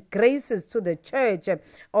gifts and graces to the church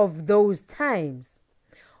of those times.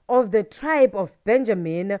 Of the tribe of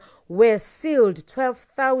Benjamin were sealed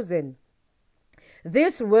 12,000.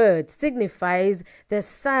 This word signifies the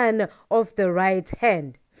son of the right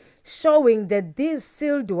hand, showing that these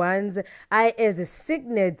sealed ones are as a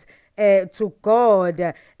signet to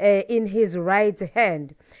God in his right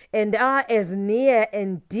hand, and are as near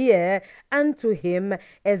and dear unto him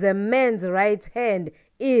as a man's right hand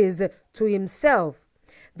is to himself.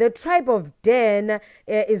 The tribe of Dan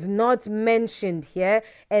is not mentioned here,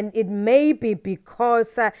 and it may be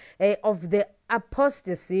because of the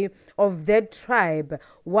apostasy of that tribe,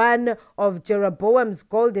 one of Jeroboam's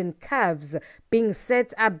golden calves being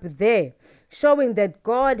set up there, showing that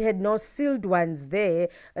God had no sealed ones there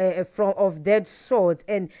of that sort,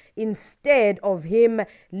 and instead of him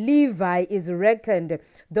Levi is reckoned,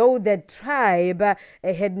 though that tribe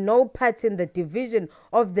had no part in the division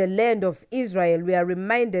of the land of Israel. We are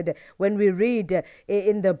reminded when we read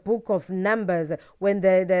in the book of Numbers, when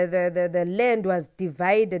the land was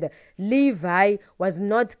divided, Levi was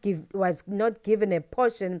not given a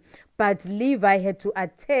portion, but Levi had to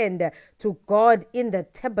attend to God in the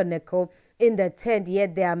tabernacle, in the tent.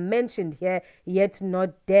 Yet they are mentioned here, yet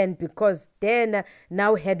not Dan, because Dan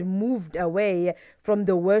now had moved away from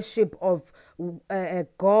the worship of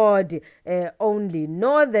God only.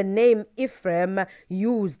 Nor the name Ephraim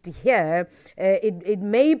used here. It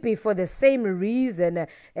may be for the same reason.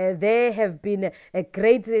 There have been a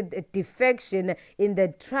great defection in the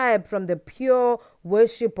tribe from the pure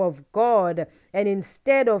worship of God, and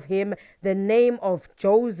instead of him the name of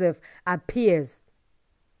Joseph appears.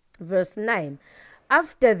 Verse 9.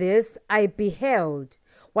 After this I beheld.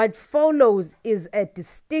 What follows is a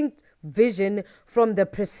distinct vision from the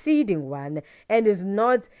preceding one, and is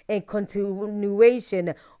not a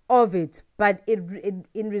continuation of it, but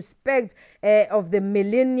in respect of the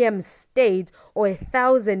millennium state, or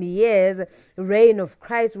 1,000 years reign of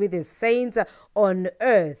Christ with his saints on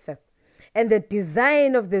earth. And the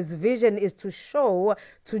design of this vision is to show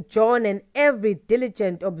to John and every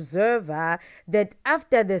diligent observer that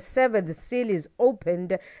after the seventh seal is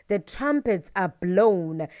opened, the trumpets are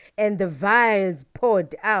blown and the vials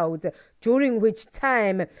poured out, during which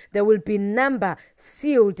time there will be number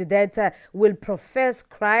sealed that will profess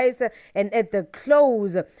Christ, and at the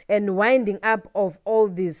close and winding up of all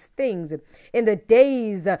these things, in the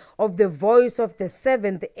days of the voice of the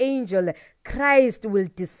seventh angel, Christ will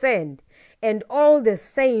descend, and all the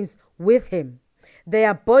saints with him.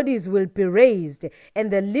 Their bodies will be raised,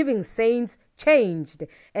 and the living saints changed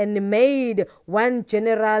and made one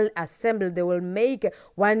general assembly. They will make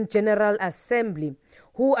one general assembly,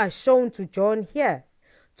 who are shown to John here,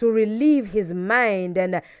 to relieve his mind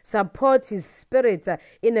and support his spirit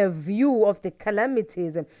in a view of the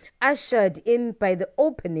calamities ushered in by the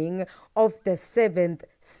opening of the seventh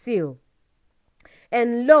seal.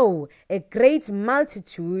 And lo, a great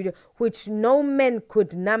multitude which no man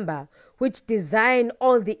could number, which design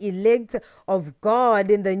all the elect of God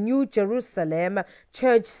in the New Jerusalem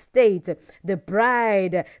church state, the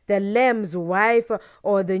bride, the Lamb's wife,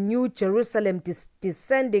 or the New Jerusalem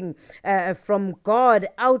descending from God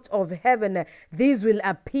out of heaven. These will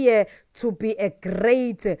appear to be a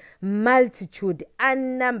great multitude,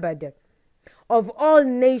 unnumbered, of all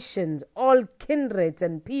nations, all kindreds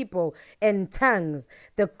and people and tongues.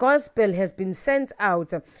 The gospel has been sent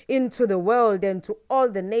out into the world and to all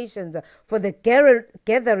the nations for the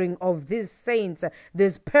gathering of these saints,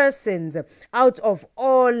 these persons, out of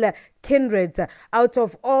all kindreds, out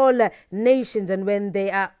of all nations. And when they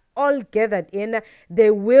are all gathered in,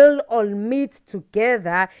 they will all meet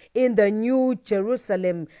together in the New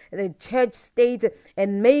Jerusalem, the church state,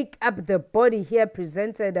 and make up the body here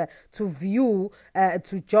presented to view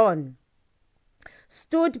to John.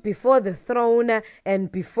 Stood before the throne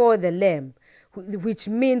and before the Lamb, which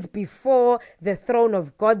means before the throne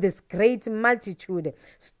of God. This great multitude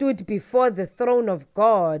stood before the throne of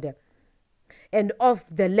God and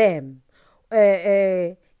of the Lamb,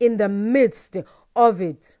 in the midst of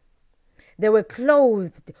it. They were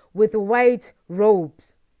clothed with white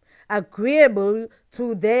robes, agreeable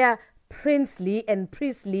to their princely and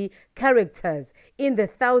priestly characters. In the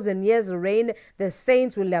 1,000 years reign, the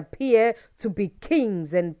saints will appear to be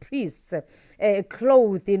kings and priests,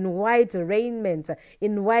 clothed in white raiment,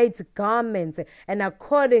 in white garments, and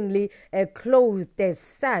accordingly clothed as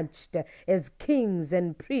such, as kings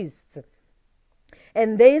and priests.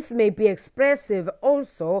 And this may be expressive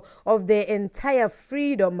also of their entire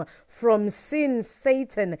freedom from sin,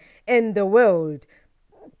 Satan, and the world.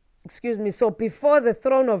 So before the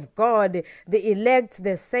throne of God, the elect,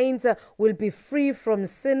 the saints, will be free from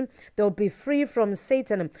sin. They'll be free from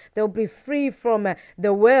Satan. They'll be free from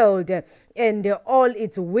the world and all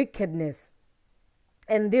its wickedness.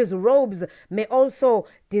 And these robes may also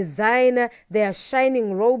design their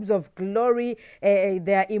shining robes of glory,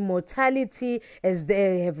 their immortality, as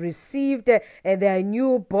they have received their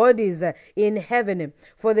new bodies in heaven.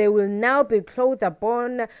 For they will now be clothed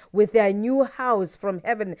upon with their new house from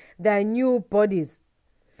heaven, their new bodies.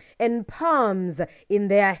 And palms in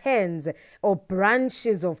their hands, or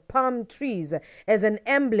branches of palm trees, as an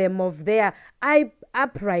emblem of their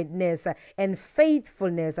uprightness and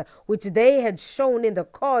faithfulness, which they had shown in the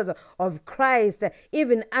cause of Christ,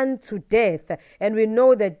 even unto death. And we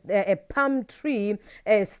know that a palm tree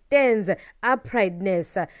stands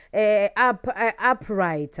uprightness,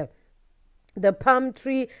 upright. The palm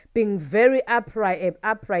tree being very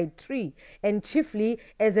upright tree, and chiefly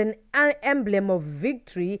as an emblem of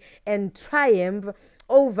victory and triumph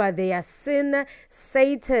over their sin,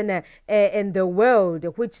 Satan, and the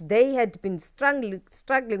world, which they had been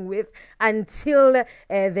struggling with until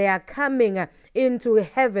their coming into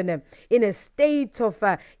heaven in a state of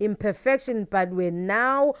imperfection, but were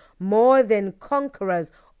now more than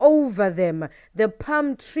conquerors over them. The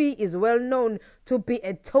palm tree is well known to be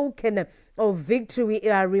a token of victory. We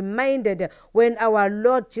are reminded when our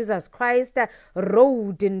Lord Jesus Christ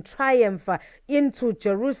rode in triumph into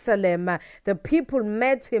Jerusalem, the people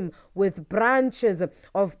met him with branches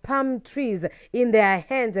of palm trees in their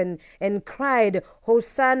hands and cried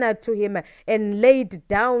Hosanna to him, and laid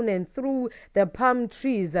down and threw the palm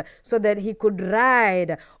trees so that he could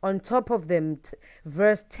ride on top of them.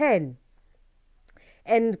 Verse 10.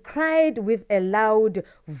 And cried with a loud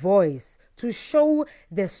voice to show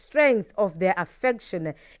the strength of their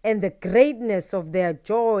affection and the greatness of their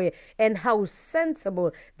joy, and how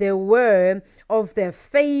sensible they were of the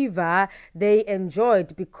favor they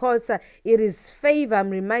enjoyed. Because it is favor. I'm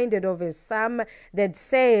reminded of a psalm that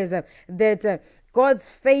says that God's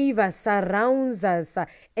favor surrounds us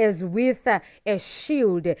as with a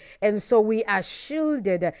shield. And so we are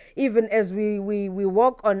shielded even as we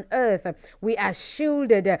walk on earth. We are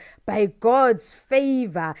shielded by God's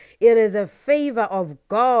favor. It is a favor of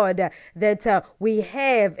God that we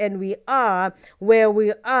have, and we are where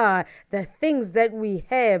we are. The things that we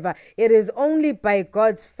have, it is only by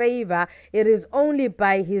God's favor. It is only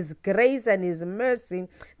by His grace and His mercy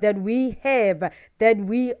that we have, that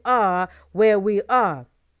we are where we are.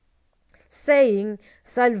 Saying,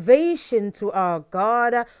 salvation to our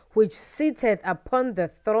God, which sitteth upon the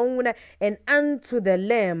throne, and unto the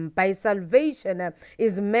Lamb. By salvation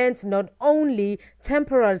is meant not only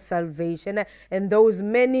temporal salvation and those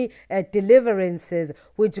many deliverances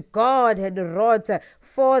which God had wrought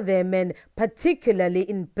for them, and particularly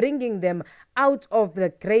in bringing them out of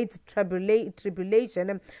the great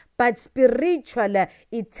tribulation, but spiritual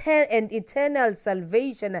and eternal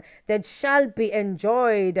salvation that shall be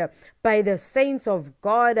enjoyed by the saints of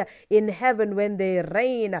God in heaven when they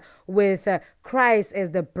reign with Christ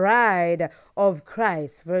as the bride of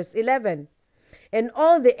Christ. Verse 11. And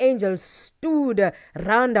all the angels stood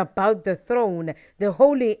round about the throne. The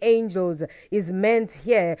holy angels is meant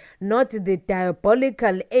here, not the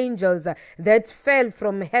diabolical angels that fell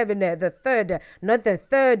from heaven, not the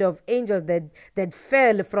third of angels that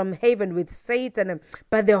fell from heaven with Satan,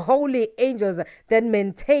 but the holy angels that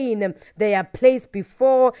maintain their place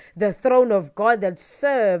before the throne of God, that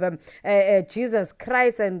serve Jesus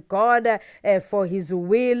Christ and God for His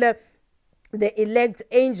will, the elect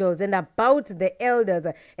angels, and about the elders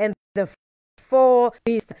and the four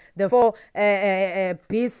beasts,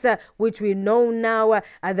 which we know now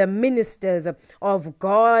are the ministers of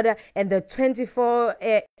God, and the 24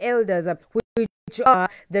 elders, which are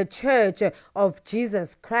the church of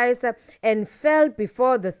Jesus Christ, and fell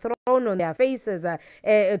before the throne on their faces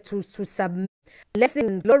to submit.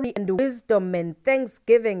 Blessing, glory, and wisdom, and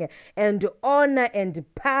thanksgiving, and honor, and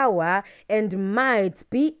power, and might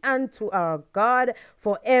be unto our God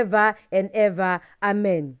forever and ever.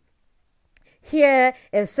 Amen. Here,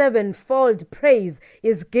 a sevenfold praise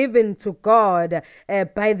is given to God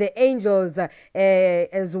by the angels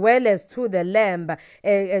as well as to the Lamb.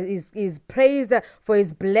 Is praised for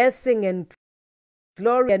His blessing and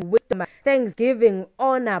glory and wisdom, thanksgiving,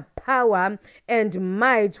 honor, power, and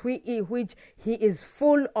might, which He is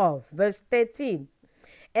full of. Verse 13.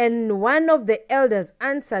 And one of the elders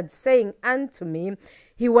answered, saying unto me,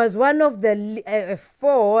 he was one of the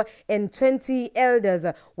 24 elders,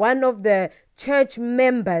 one of the church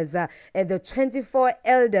members, the 24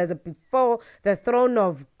 elders before the throne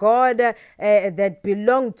of God that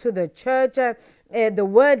belong to the church. The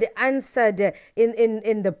word answered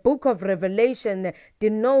in the book of Revelation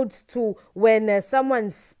denotes to when someone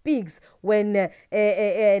speaks, when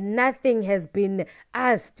nothing has been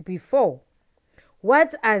asked before.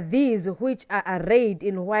 What are these which are arrayed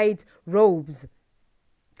in white robes?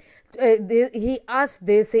 He asked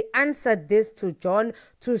this, he answered this to John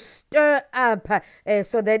to stir up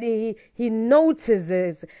so that he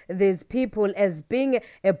notices these people as being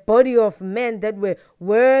a body of men that were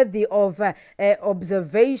worthy of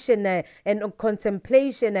observation and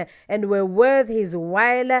contemplation, and were worth his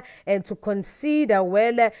while, and to consider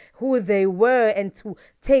well who they were, and to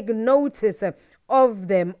take notice of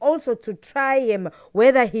them, also to try him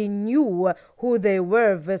whether he knew who they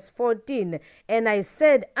were. Verse 14. And I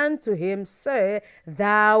said unto him, Sir,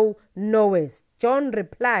 thou knowest. John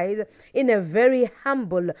replies in a very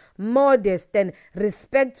humble, modest, and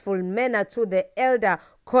respectful manner to the elder,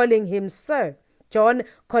 calling him sir. John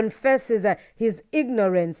confesses his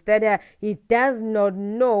ignorance, that he does not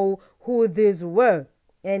know who these were.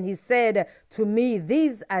 And he said to me,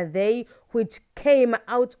 These are they which came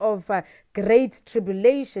out of great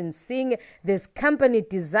tribulation, seeing this company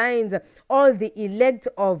designs all the elect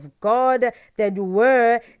of God that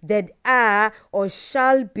were, that are, or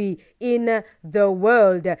shall be in the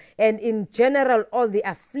world, and in general all the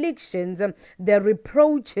afflictions, the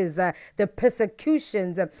reproaches, the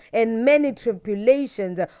persecutions, and many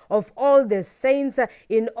tribulations of all the saints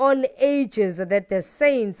in all ages, that the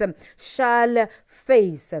saints shall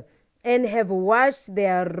face, and have washed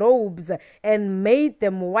their robes and made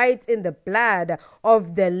them white in the blood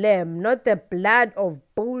of the Lamb. Not the blood of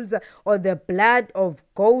bulls or the blood of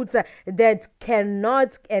goats that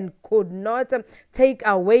cannot and could not take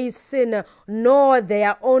away sin, nor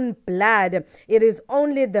their own blood. It is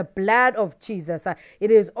only the blood of Jesus.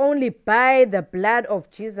 It is only by the blood of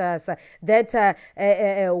Jesus that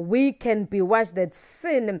we can be washed, that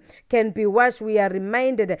sin can be washed. We are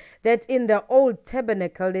reminded that in the old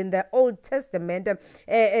tabernacle, in the Old Testament,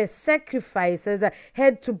 sacrifices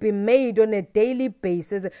had to be made on a daily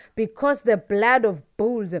basis because the blood of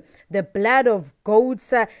bulls, the blood of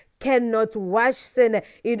goats cannot wash sin.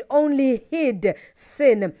 It only hid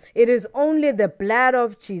sin. It is only the blood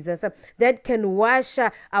of Jesus that can wash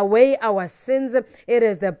away our sins. It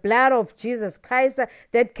is the blood of Jesus Christ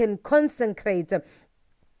that can consecrate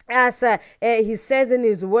as he says in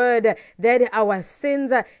his word that our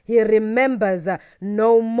sins he remembers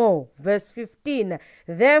no more. Verse 15,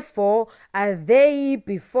 therefore are they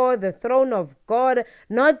before the throne of God,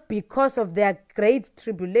 not because of their great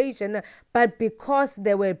tribulation, but because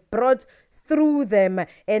they were brought through them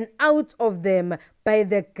and out of them by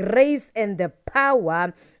the grace and the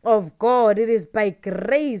power of God. It is by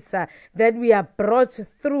grace that we are brought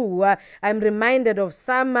through. I'm reminded of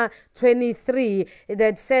Psalm 23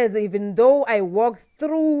 that says, even though I walk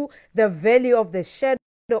through the valley of the shadow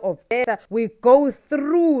of death, we go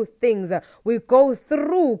through things. We go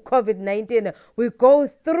through COVID-19. We go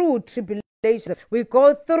through tribulation. We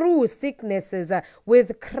go through sicknesses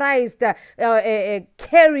with Christ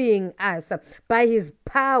carrying us by his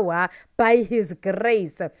power, by his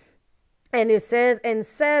grace. And it says, and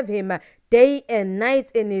serve him day and night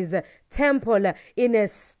in his temple in a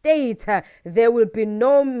state there will be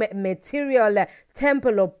no material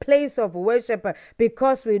temple or place of worship,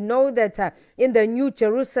 because we know that in the New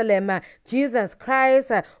Jerusalem, Jesus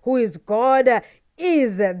Christ, who is God,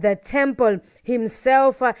 is the temple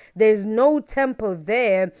himself. There is no temple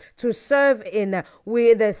there to serve in.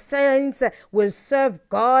 We, the saints, will serve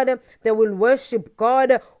God. They will worship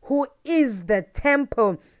God, who is the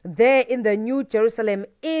temple there in the New Jerusalem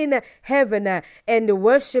in heaven, and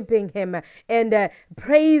worshiping him and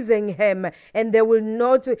praising him. And they will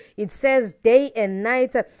not, it says day and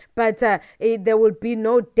night, but there will be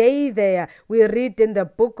no day there. We read in the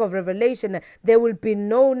book of Revelation, there will be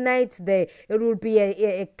no night there. It will be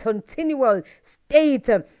a continual state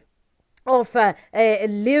of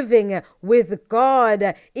living with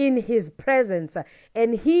God in his presence.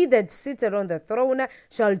 And he that sitteth on the throne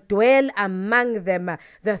shall dwell among them.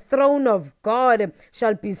 The throne of God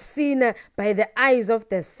shall be seen by the eyes of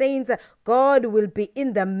the saints. God will be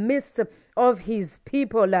in the midst of his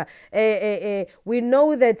people. We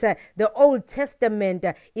know that the Old Testament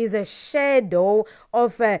is a shadow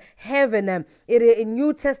of heaven.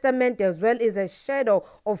 New Testament as well is a shadow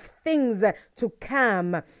of things to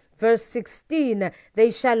come. Verse 16,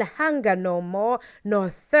 they shall hunger no more,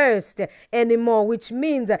 nor thirst anymore, which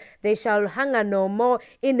means they shall hunger no more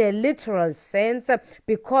in a literal sense,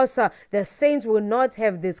 because the saints will not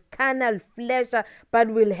have this carnal flesh, but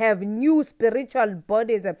will have new spiritual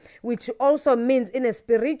bodies, which also means in a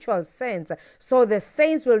spiritual sense. So the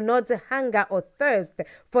saints will not hunger or thirst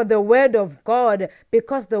for the word of God,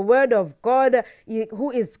 because the word of God,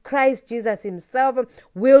 who is Christ Jesus himself,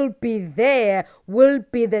 will be there, will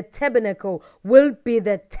be the tabernacle, will be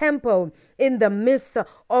the temple in the midst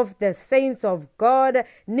of the saints of God.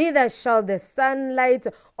 Neither shall the sunlight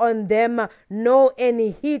on them, nor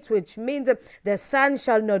any heat, which means the sun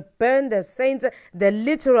shall not burn the saints. The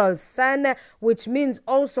literal sun, which means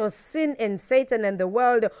also sin and Satan and the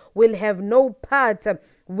world, will have no part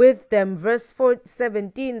with them. Verse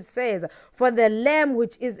 17 says, for the Lamb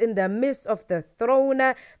which is in the midst of the throne,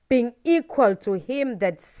 being equal to him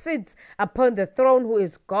that sits upon the throne, who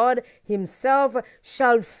is God himself,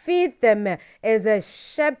 shall feed them as a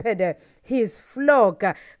shepherd his flock.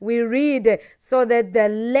 We read, so that the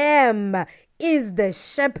Lamb is the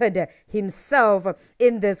shepherd himself.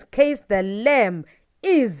 In this case, the Lamb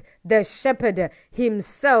is the shepherd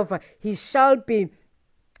himself. He shall be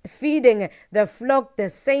feeding the flock, the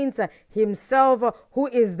saints himself, who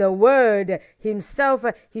is the word himself.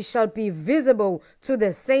 He shall be visible to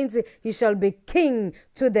the saints. He shall be king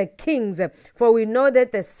to the kings. For we know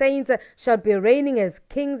that the saints shall be reigning as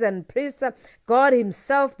kings and priests. God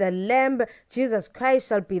himself, the Lamb, Jesus Christ,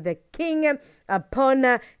 shall be the king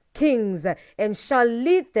upon kings, and shall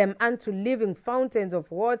lead them unto living fountains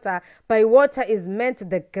of water. By water is meant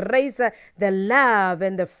the grace, the love,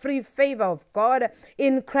 and the free favor of God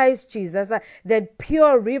in Christ Jesus, that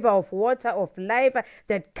pure river of water of life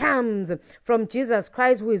that comes from Jesus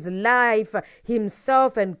Christ, who is life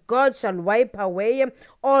himself. And God shall wipe away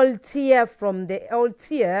all tear from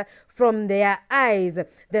from their eyes.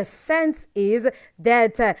 The sense is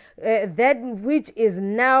that that which is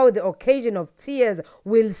now the occasion of tears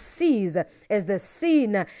will cease, as the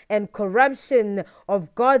sin and corruption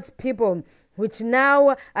of God's people, which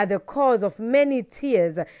now are the cause of many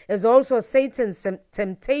tears, as also Satan's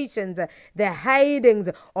temptations, the hidings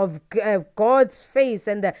of God's face,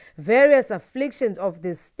 and the various afflictions of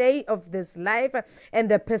this state of this life, and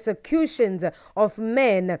the persecutions of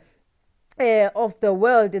men of the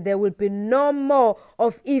world. There will be no more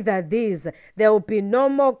of either these. There will be no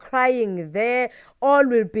more crying there. All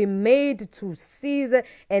will be made to cease,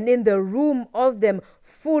 and in the room of them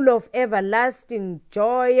full of everlasting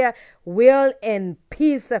joy, will and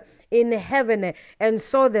peace in heaven. And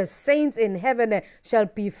so the saints in heaven shall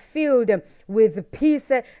be filled with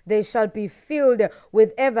peace. They shall be filled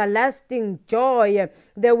with everlasting joy.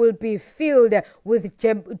 They will be filled with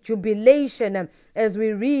jubilation, as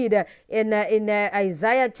we read in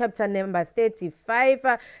Isaiah chapter number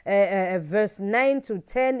 35, verse 9 to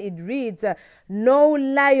 10. It reads, "No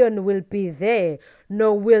lion will be there,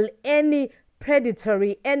 nor will any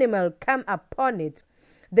predatory animal come upon it.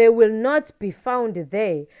 They will not be found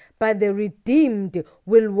there, but the redeemed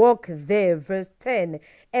will walk there." Verse 10,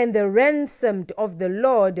 "And the ransomed of the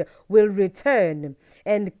Lord will return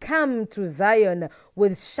and come to Zion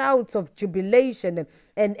with shouts of jubilation,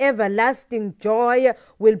 and everlasting joy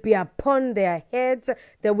will be upon their heads.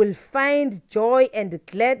 They will find joy and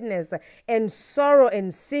gladness, and sorrow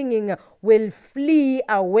and singing will flee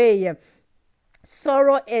away.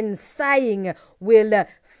 Sorrow and sighing will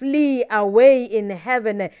flee away in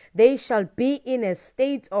heaven. They shall be in a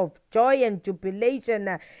state of joy and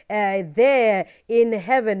jubilation there in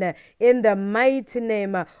heaven, in the mighty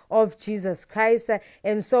name of Jesus Christ."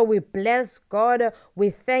 And so we bless God. We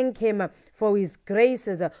thank him for his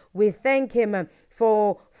graces. We thank him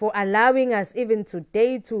for allowing us even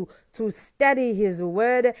today to study his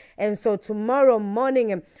word. And so tomorrow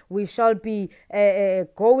morning we shall be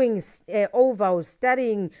going over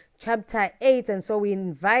studying chapter 8. And so we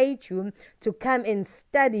invite you to come and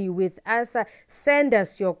study with us. Send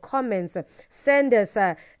us your comments, send us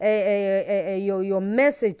your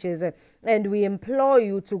messages, and we implore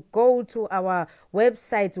you to go to our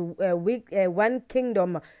website,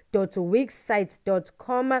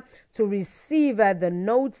 onekingdom.wixsite.com, to receive the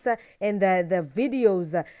notes and the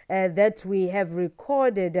videos that we have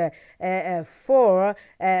recorded for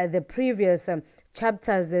the previous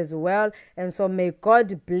chapters as well. And so may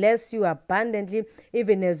God bless you abundantly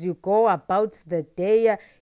even as you go about the day